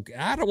and go,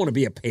 I don't want to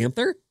be a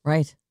Panther.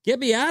 Right. Get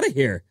me out of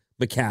here,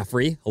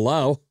 McCaffrey.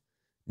 Hello.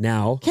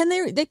 Now. Can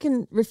they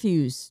can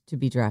refuse to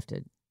be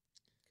drafted?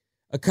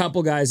 A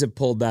couple guys have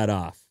pulled that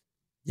off.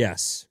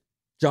 Yes.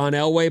 John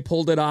Elway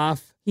pulled it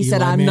off. He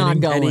said, I'm not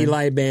going. And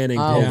Eli Manning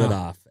pulled it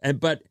off.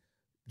 But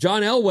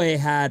John Elway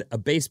had a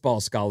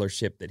baseball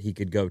scholarship that he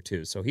could go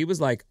to. So he was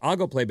like, I'll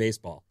go play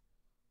baseball.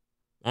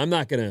 I'm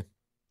not going to.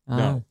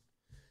 No.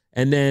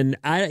 And then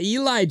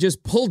Eli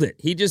just pulled it.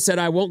 He just said,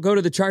 I won't go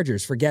to the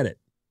Chargers. Forget it.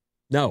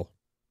 No.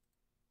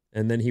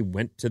 And then he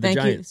went to the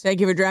Giants. Thank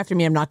you for drafting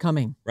me. I'm not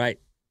coming. Right.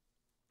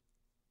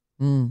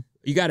 You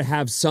got to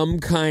have some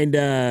kind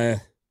of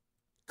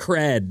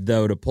cred,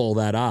 though, to pull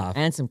that off.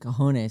 And some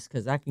cojones,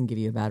 because that can give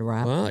you a bad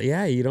rap. Well,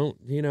 yeah, you don't,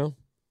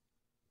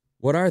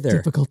 what are there?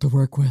 Difficult to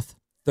work with.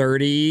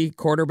 30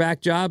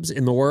 quarterback jobs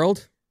in the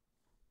world?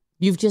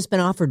 You've just been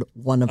offered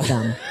one of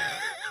them.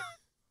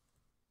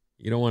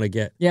 You don't want to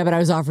get... Yeah, but I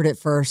was offered it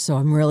first, so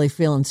I'm really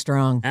feeling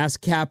strong.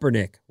 Ask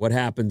Kaepernick what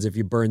happens if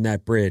you burn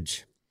that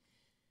bridge.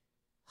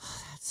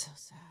 Oh, that's so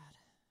sad.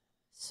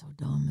 so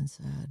dumb and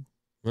sad.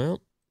 Well,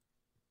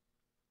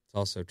 it's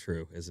also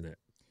true, isn't it?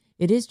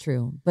 It is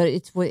true, but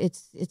it's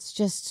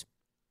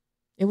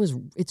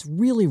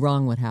really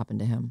wrong what happened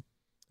to him.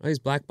 Oh, he's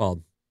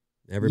blackballed.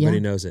 Everybody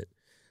knows it.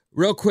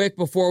 Real quick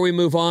before we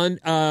move on,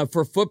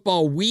 for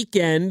football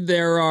weekend,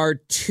 there are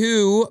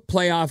 2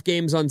 playoff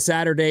games on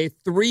Saturday,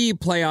 3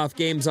 playoff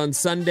games on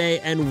Sunday,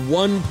 and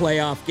 1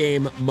 playoff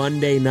game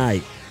Monday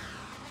night.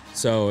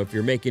 So if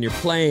you're making your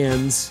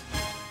plans,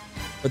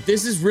 but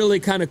this is really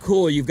kind of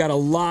cool. You've got a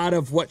lot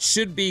of what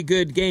should be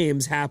good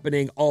games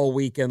happening all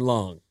weekend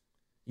long.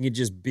 You can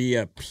just be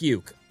a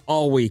puke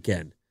all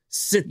weekend.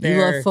 Sit there.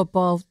 You love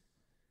football?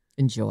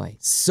 Enjoy.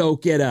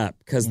 Soak it up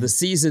because the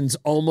season's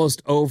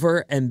almost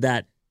over, and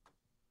that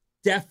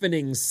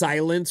deafening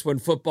silence when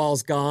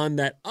football's gone,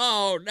 that,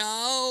 oh,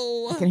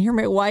 no. I can hear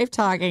my wife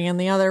talking in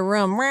the other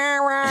room.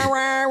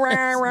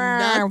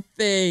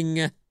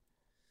 Nothing.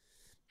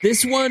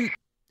 This one,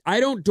 I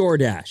don't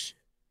DoorDash.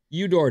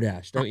 You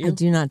DoorDash, don't you? I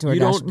do not DoorDash. You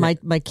don't,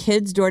 my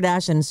kids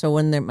DoorDash, and so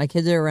when my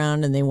kids are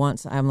around and they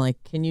want, I'm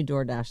like, can you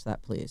DoorDash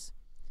that, please?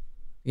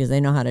 Because they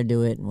know how to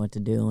do it and what to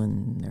do,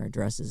 and their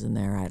address is in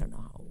there. I don't know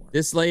how it works.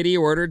 This lady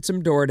ordered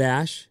some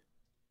DoorDash,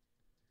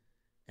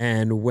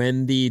 and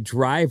when the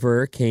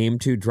driver came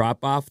to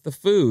drop off the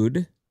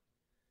food,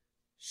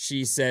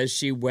 she says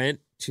she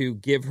went to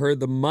give her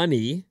the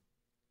money,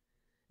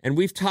 and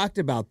we've talked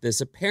about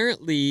this.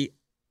 Apparently,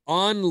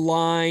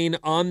 online,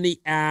 on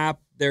the app,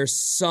 there's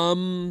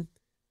some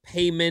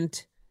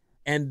payment,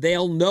 and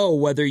they'll know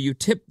whether you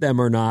tip them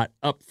or not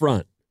up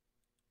front.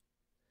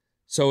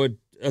 So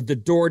the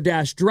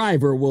DoorDash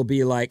driver will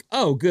be like,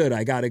 oh, good,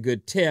 I got a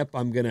good tip.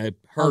 I'm going to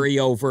hurry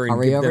over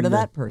and give them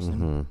that person.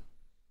 Mm-hmm.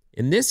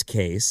 In this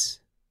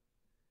case,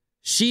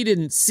 she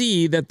didn't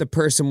see that the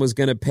person was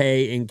going to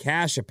pay in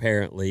cash,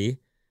 apparently.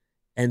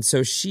 And so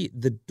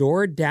the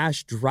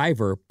DoorDash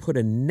driver put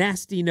a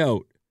nasty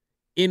note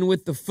in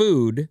with the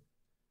food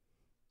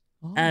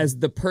as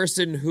the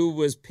person who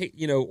was,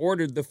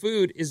 ordered the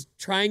food is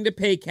trying to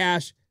pay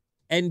cash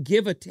and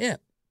give a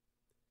tip.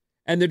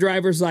 And the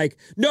driver's like,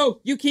 no,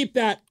 you keep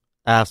that.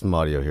 I have some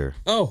audio here.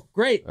 Oh,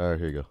 great. All right,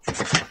 here you go.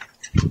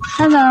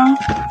 Hello.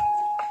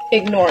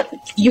 Ignore.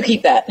 You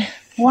keep that.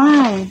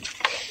 Why?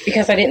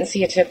 Because I didn't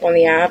see a tip on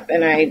the app,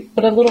 and I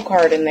put a little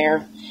card in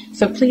there.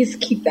 So please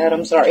keep that.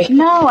 I'm sorry.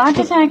 No, I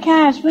just had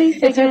cash. Please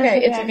take It's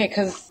okay. It's okay,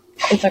 because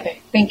it's okay.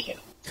 Thank you.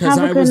 Because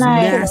I was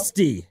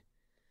nasty.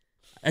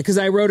 Because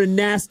I wrote a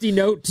nasty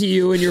note to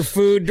you in your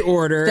food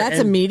order. That's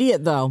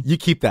immediate, though. You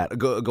keep that.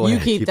 Go ahead. You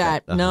keep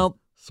that. Nope.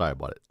 Sorry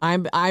about it.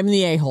 I'm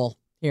the a-hole.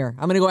 Here,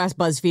 I'm going to go ask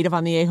BuzzFeed if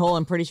I'm the a-hole.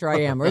 I'm pretty sure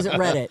I am. Or is it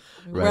Reddit?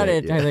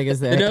 Reddit, yeah. I think,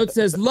 is there. The note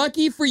says,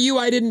 lucky for you,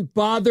 I didn't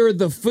bother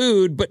the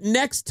food, but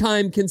next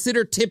time,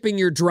 consider tipping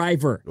your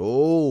driver.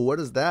 Oh, what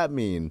does that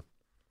mean?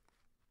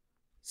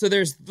 So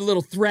there's the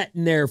little threat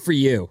in there for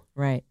you.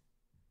 Right.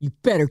 You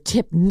better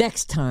tip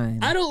next time.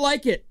 I don't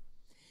like it.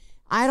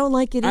 I don't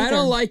like it either. I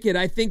don't like it.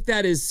 I think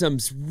that is some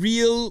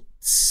real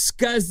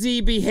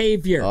scuzzy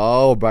behavior.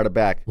 Oh, brought it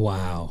back.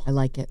 Wow. I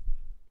like it.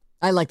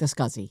 I like the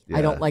scuzzy. Yeah.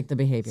 I don't like the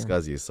behavior.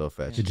 Scuzzy is so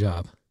fetch. Good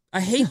job.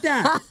 I hate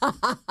that.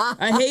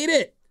 I hate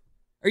it.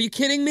 Are you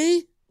kidding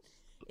me?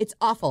 It's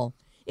awful.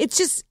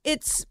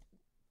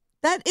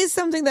 That is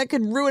something that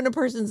could ruin a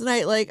person's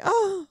night. Like,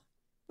 oh,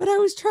 but I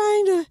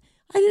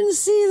didn't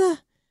see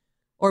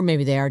or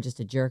maybe they are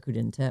just a jerk who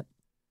didn't tip.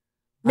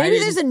 Maybe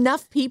there's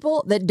enough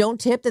people that don't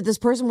tip that this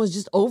person was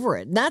just over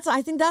it.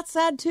 I think that's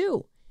sad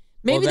too.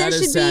 Maybe there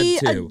should be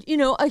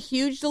a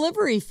huge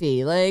delivery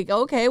fee. Like,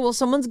 okay, well,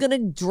 someone's going to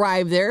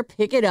drive there,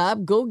 pick it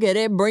up, go get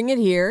it, bring it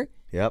here.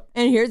 Yep.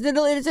 And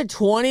it's a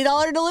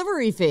 $20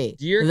 delivery fee.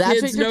 Do your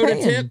kids know to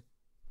tip?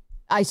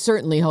 I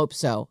certainly hope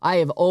so. I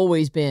have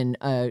always been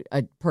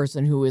a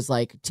person who is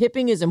like,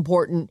 tipping is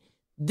important.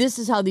 This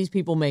is how these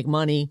people make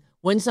money.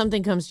 When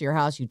something comes to your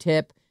house, you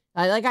tip.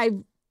 I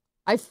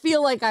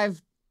feel like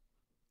I've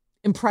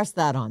impressed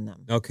that on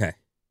them. Okay.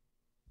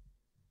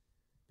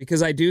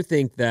 Because I do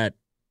think that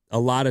a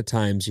lot of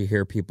times you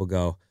hear people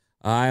go,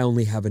 I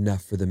only have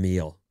enough for the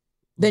meal.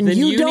 Then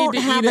you don't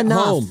need to have eat enough.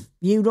 At home.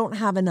 You don't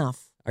have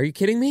enough. Are you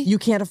kidding me? You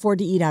can't afford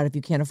to eat out if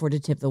you can't afford to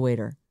tip the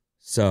waiter.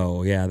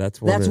 So, yeah,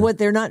 that's what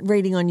they're not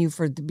rating on you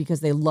for, because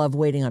they love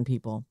waiting on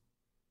people.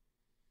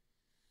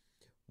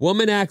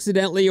 Woman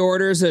accidentally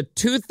orders a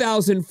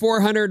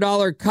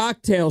 $2,400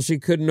 cocktail she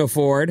couldn't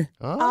afford.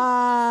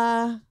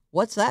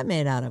 What's that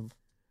made out of?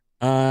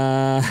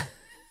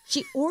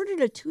 She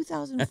ordered a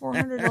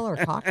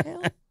 $2,400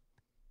 cocktail?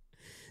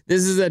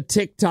 This is a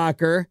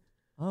TikToker.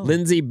 Oh.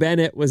 Lindsay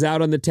Bennett was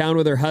out on the town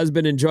with her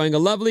husband enjoying a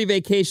lovely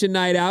vacation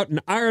night out in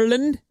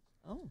Ireland.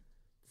 Oh.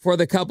 Before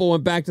the couple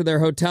went back to their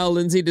hotel,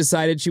 Lindsay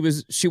decided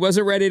she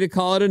wasn't ready to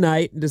call it a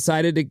night and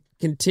decided to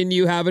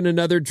continue having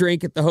another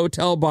drink at the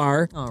hotel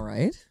bar. All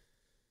right.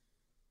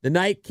 The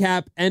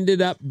nightcap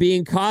ended up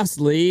being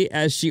costly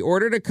as she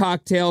ordered a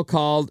cocktail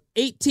called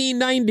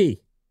 $18.90,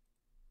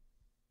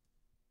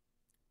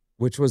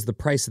 which was the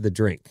price of the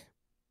drink.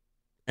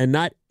 And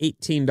not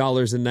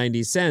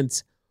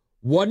 $18.90,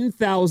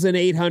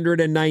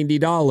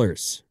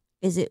 $1,890.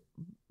 Is it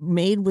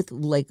made with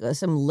like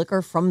some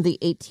liquor from the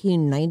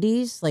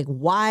 1890s? Like,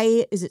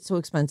 why is it so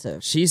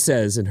expensive? She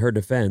says in her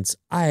defense,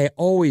 I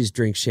always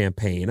drink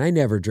champagne. I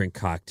never drink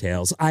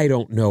cocktails. I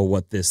don't know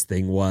what this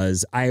thing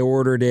was. I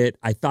ordered it.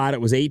 I thought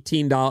it was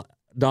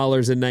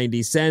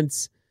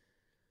 $18.90.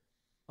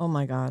 Oh,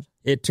 my God.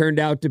 It turned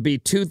out to be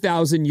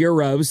 2,000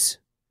 euros.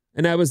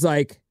 And I was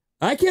like,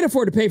 I can't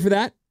afford to pay for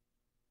that.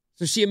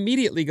 So she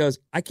immediately goes,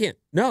 I can't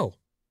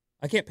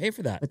pay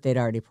for that. But they'd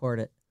already poured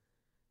it.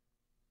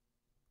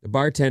 The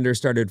bartender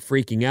started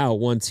freaking out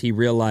once he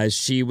realized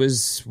she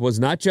was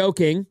not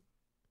joking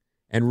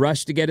and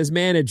rushed to get his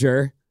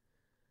manager.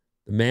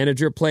 The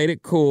manager played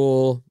it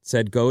cool,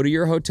 said, go to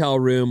your hotel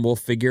room. We'll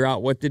figure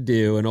out what to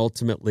do. And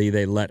ultimately,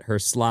 they let her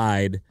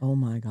slide. Oh,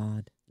 my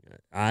God.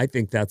 I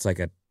think that's like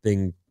a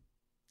thing.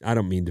 I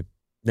don't mean to.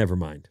 Never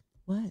mind.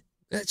 What?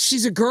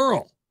 She's a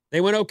girl. They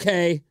went,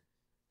 okay,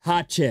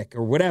 hot chick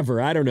or whatever.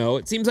 I don't know.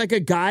 It seems like a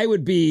guy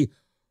would be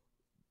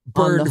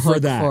burned for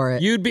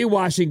that. You'd be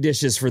washing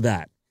dishes for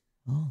that.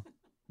 Oh.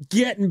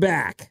 Getting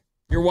back.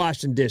 You're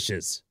washing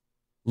dishes.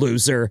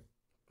 Loser.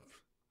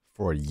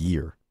 For a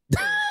year.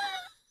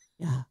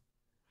 Yeah.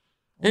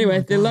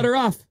 Anyway, they let her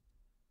off.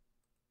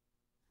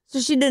 So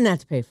she didn't have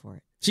to pay for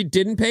it. She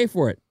didn't pay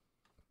for it.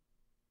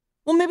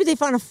 Well, maybe they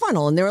found a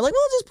funnel and they were like,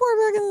 well, just pour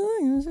it back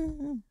in the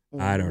thing.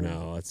 I don't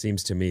know. It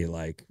seems to me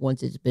like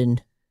once it's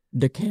been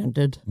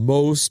decanted.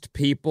 Most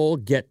people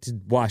get to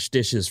wash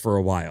dishes for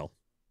a while,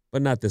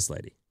 but not this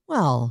lady.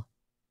 Well.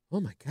 Oh,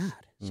 my God.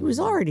 She was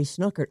already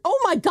snookered. Oh,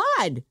 my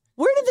God.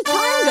 Where did the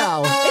time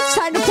go? It's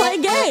time to play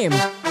a game.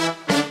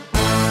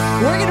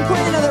 We're going to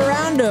play another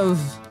round of...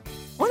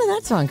 When did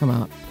that song come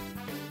out?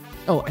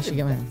 Oh, I should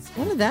get my...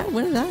 When did that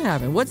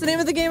happen? What's the name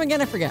of the game again?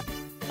 I forget.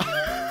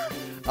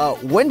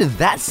 When did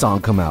that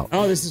song come out?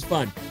 Oh, this is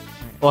fun.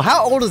 Well,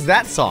 how old is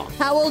that song?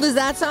 How old is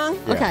that song?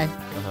 Yeah. Okay.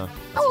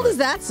 How old is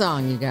that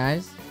song, you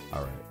guys?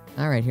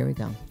 All right, here we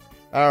go.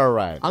 All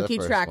right. I'll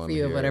keep track for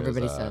you of what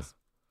everybody says.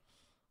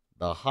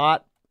 The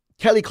hot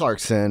Kelly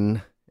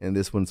Clarkson, and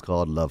this one's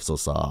called Love So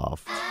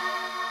Soft.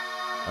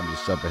 I'm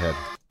just jump ahead.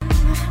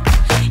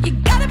 You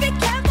gotta be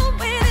careful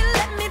with it,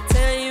 let me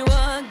tell you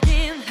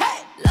again.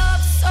 Hey,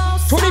 love so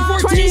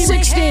soft.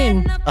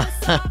 2016.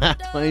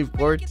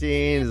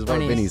 2014 is what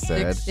Vinny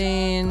said.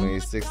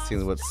 2016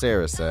 is what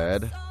Sarah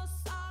said.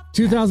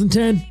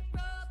 2010.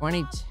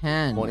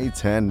 2010.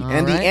 2010. All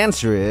and right. the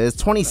answer is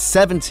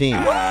 2017.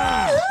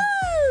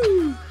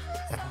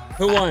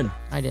 Who won?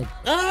 I did.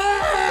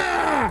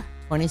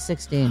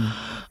 2016.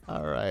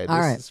 All right. All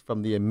This right. is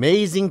from the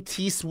amazing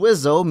T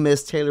Swizzle,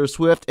 Miss Taylor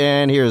Swift,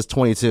 and here's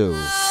 22.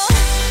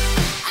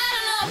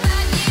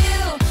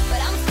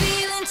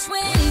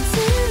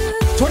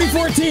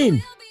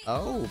 2014.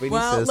 Oh, Vinny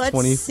Well, says let's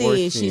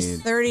 2014. see.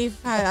 She's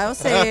 35. I'll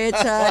say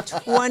it's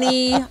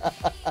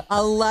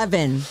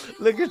 2011.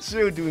 Look at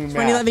you doing math.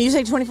 2011. You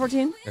say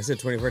 2014? I said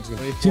 2014.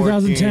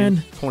 2010.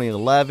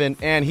 2011.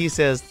 And he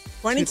says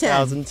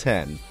 2010.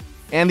 2010.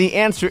 And the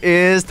answer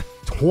is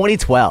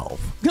 2012.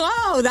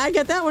 Oh, I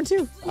get that one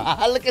too.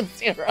 Look at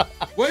Sarah.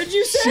 What did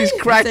you say? She's I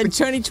cracked said the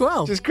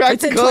 2012. She's cracked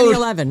it said the code.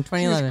 2011.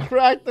 2011. She's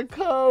cracked the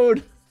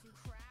code.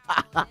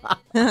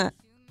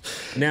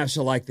 Now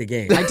she'll like the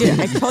game. I did.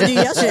 I told you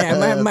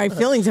yesterday. My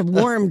feelings have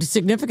warmed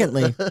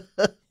significantly.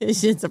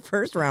 It's the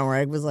first round where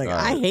I was like,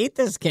 I hate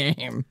this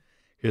game.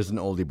 Here's an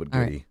oldie but All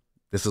goodie. right.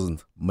 This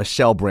is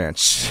Michelle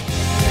Branch.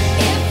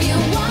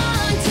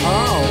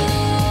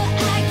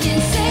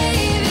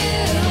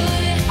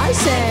 I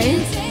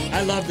say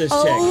I love this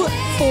chick.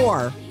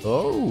 04.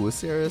 Oh,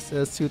 Sarah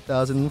says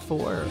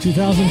 2004.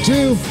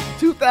 2002.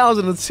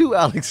 2002,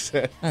 Alex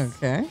said.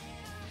 Okay.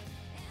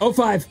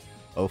 05.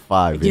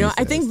 05. Vinny You know,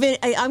 I says. think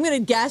I'm going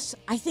to guess.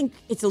 I think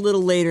it's a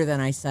little later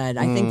than I said.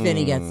 I think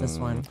Vinny gets this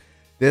one.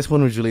 This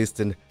one was released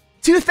in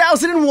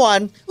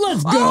 2001.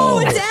 Let's go. Oh,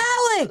 it's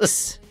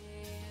Alex.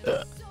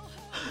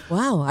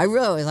 Wow. I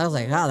realized. I was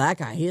like, oh, that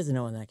guy. He doesn't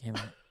know when that came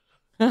out.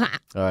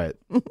 All right.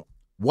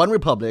 One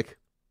Republic.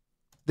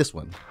 This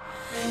one.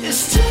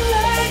 It's too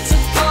late to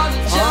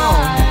apologize.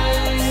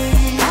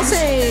 I'll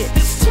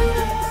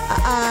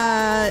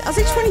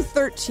say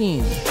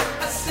 2013.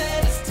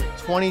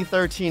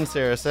 2013,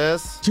 Sarah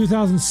says.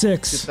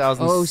 2006.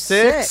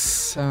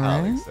 2006. All right.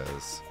 Alex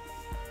says.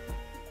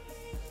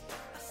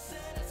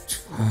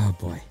 Oh,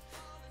 boy.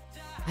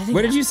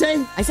 What did you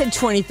say? I said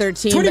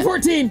 2013.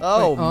 2014.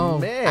 Oh,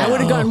 man. I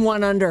would have gone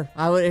one under.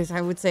 I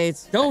would say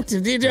it's. Don't,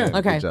 did you?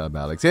 Okay. Good job,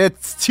 Alex.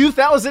 It's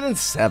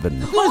 2007.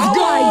 Let's Oh my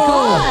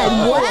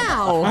God!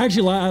 Wow.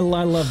 Actually, I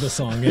love this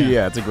song. Yeah.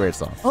 Yeah, it's a great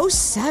song.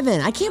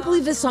 07. I can't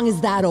believe this song is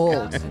that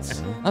old.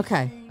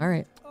 Okay. All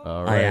right.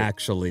 All I right.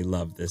 actually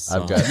love this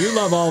song. I've got- You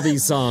love all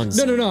these songs.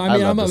 No. I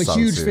mean, love I'm a this song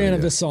huge too, fan yeah.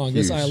 of this song.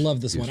 Huge, I love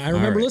this huge. one. I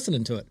remember All right.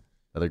 listening to it.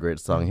 Another great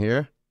song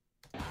here.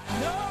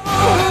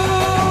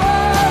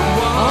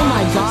 Oh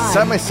my God.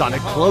 Semisonic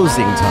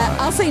closing time.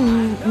 I'll say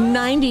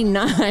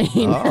 99.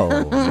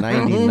 Oh,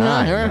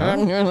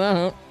 99.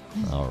 Huh?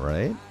 All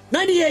right.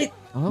 98.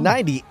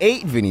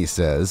 98, Vinny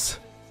says.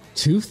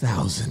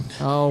 2000.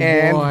 Oh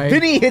And boy.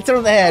 Vinny hits her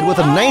on the head with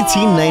a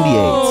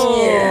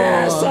 1998.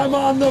 Yes. Yes, I'm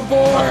on the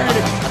board.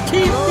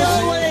 Keep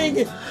going.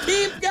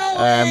 Keep going.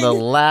 And the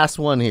last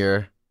one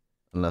here,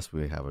 unless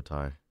we have a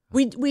tie.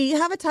 We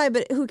have a tie,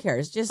 but who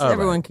cares? Just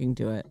everyone can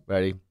do it.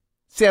 Ready?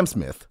 Sam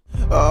Smith.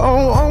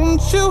 Oh,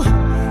 won't you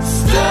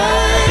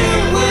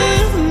stay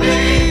with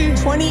me?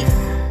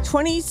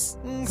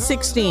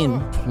 2016.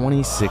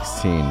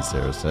 2016,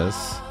 Sarah says.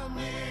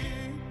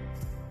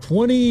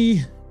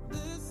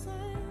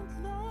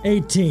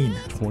 2018.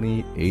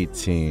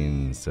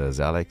 2018, says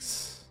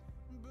Alex.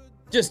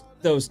 Just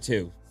those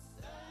two.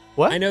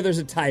 What? I know there's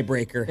a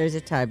tiebreaker. There's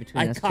a tie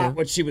between us two. I caught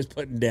what she was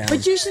putting down.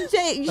 But you should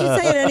say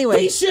it anyway.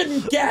 We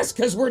shouldn't guess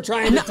because we're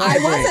trying to tie I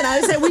wasn't.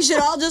 I said we should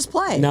all just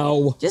play.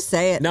 No. Just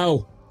say it.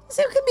 No.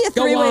 So it could be a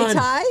Go three-way on.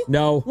 tie.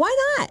 No.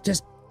 Why not?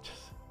 Just.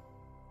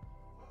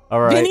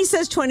 All right. Vinny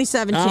says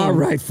 2017. All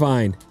right,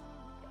 fine.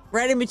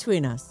 Right in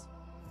between us.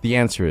 The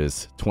answer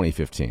is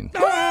 2015.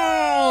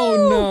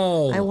 Oh,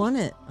 no. I won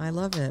it. I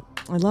love it.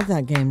 I love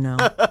that game now.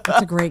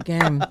 It's a great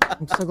game.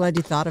 I'm so glad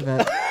you thought of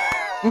it.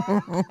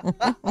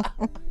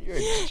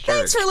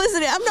 Thanks for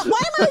listening. Why am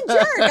I a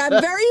jerk?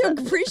 I'm very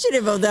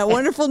appreciative of that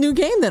wonderful new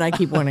game that I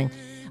keep winning.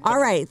 All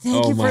right.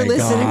 Thank you for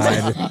listening.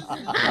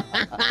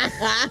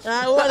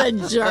 What a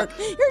jerk.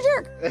 You're a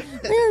jerk.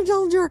 You're a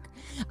total jerk.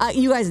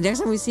 You guys, next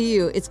time we see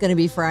you, it's going to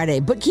be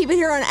Friday. But keep it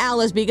here on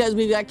Alice because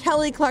we've got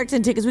Kelly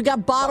Clarkson tickets. We've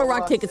got Bottle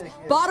Rock tickets.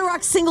 Bottle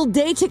Rock single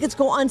day tickets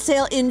go on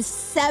sale in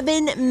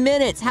 7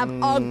 minutes. Have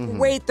a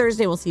great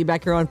Thursday. We'll see you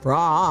back here on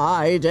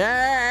Friday.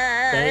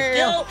 Thank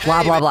you.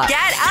 Blah, blah, blah.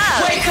 Get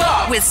up. Wake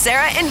up. With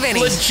Sarah and Vinny.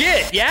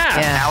 Legit,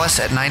 yeah. Alice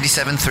at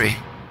 97.3.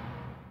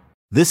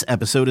 This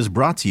episode is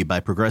brought to you by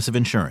Progressive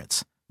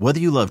Insurance. Whether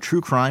you love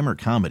true crime or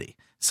comedy,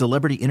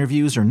 celebrity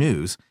interviews or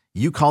news,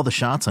 you call the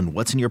shots on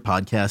what's in your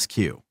podcast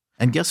queue.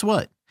 And guess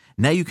what?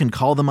 Now you can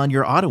call them on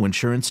your auto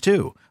insurance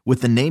too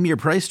with the Name Your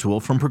Price tool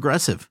from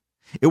Progressive.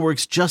 It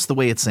works just the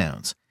way it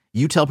sounds.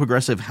 You tell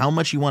Progressive how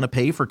much you want to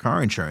pay for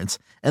car insurance,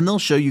 and they'll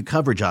show you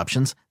coverage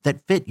options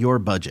that fit your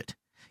budget.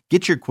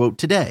 Get your quote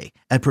today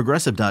at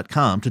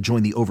Progressive.com to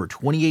join the over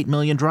 28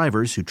 million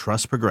drivers who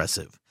trust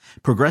Progressive.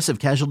 Progressive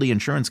Casualty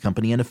Insurance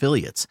Company and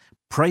Affiliates.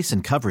 Price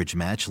and coverage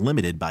match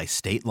limited by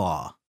state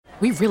law.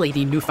 We really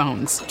need new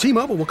phones.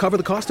 T-Mobile will cover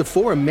the cost of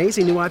 4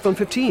 amazing new iPhone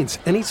 15s,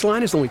 and each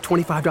line is only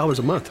 $25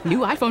 a month. New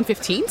iPhone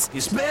 15s?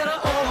 It's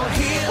better over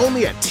here.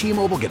 Only at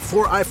T-Mobile, get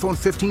 4 iPhone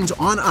 15s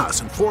on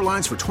us and 4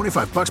 lines for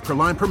 $25 per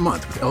line per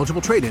month with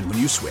eligible trade-in when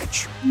you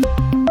switch.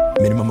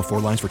 Minimum of 4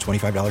 lines for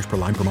 $25 per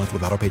line per month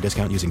with autopay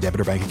discount using debit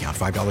or bank account.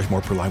 $5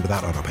 more per line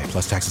without autopay,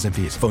 plus taxes and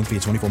fees. Phone fee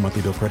at 24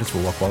 monthly bill credits for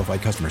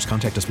well-qualified customers.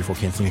 Contact us before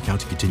canceling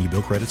account to continue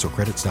bill credits or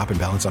credit stop and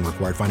balance on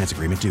required finance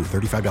agreement due.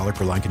 $35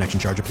 per line connection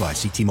charge applies.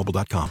 See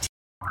T-Mobile.com.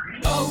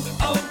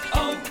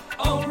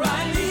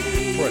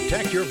 O'Reilly.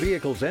 Protect your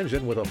vehicle's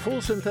engine with a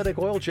full synthetic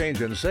oil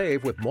change and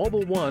save with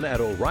Mobile One at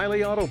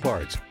O'Reilly Auto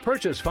Parts.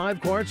 Purchase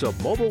 5 quarts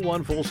of Mobile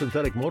One full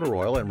synthetic motor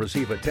oil and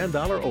receive a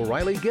 $10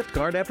 O'Reilly gift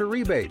card after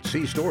rebate.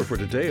 See store for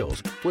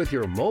details. With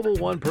your Mobile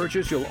One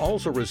purchase, you'll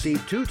also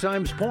receive 2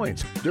 times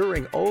points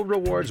during O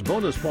Rewards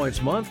Bonus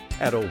Points Month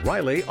at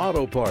O'Reilly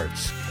Auto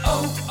Parts.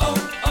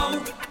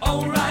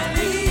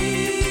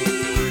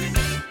 O'Reilly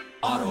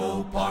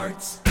Auto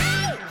Parts.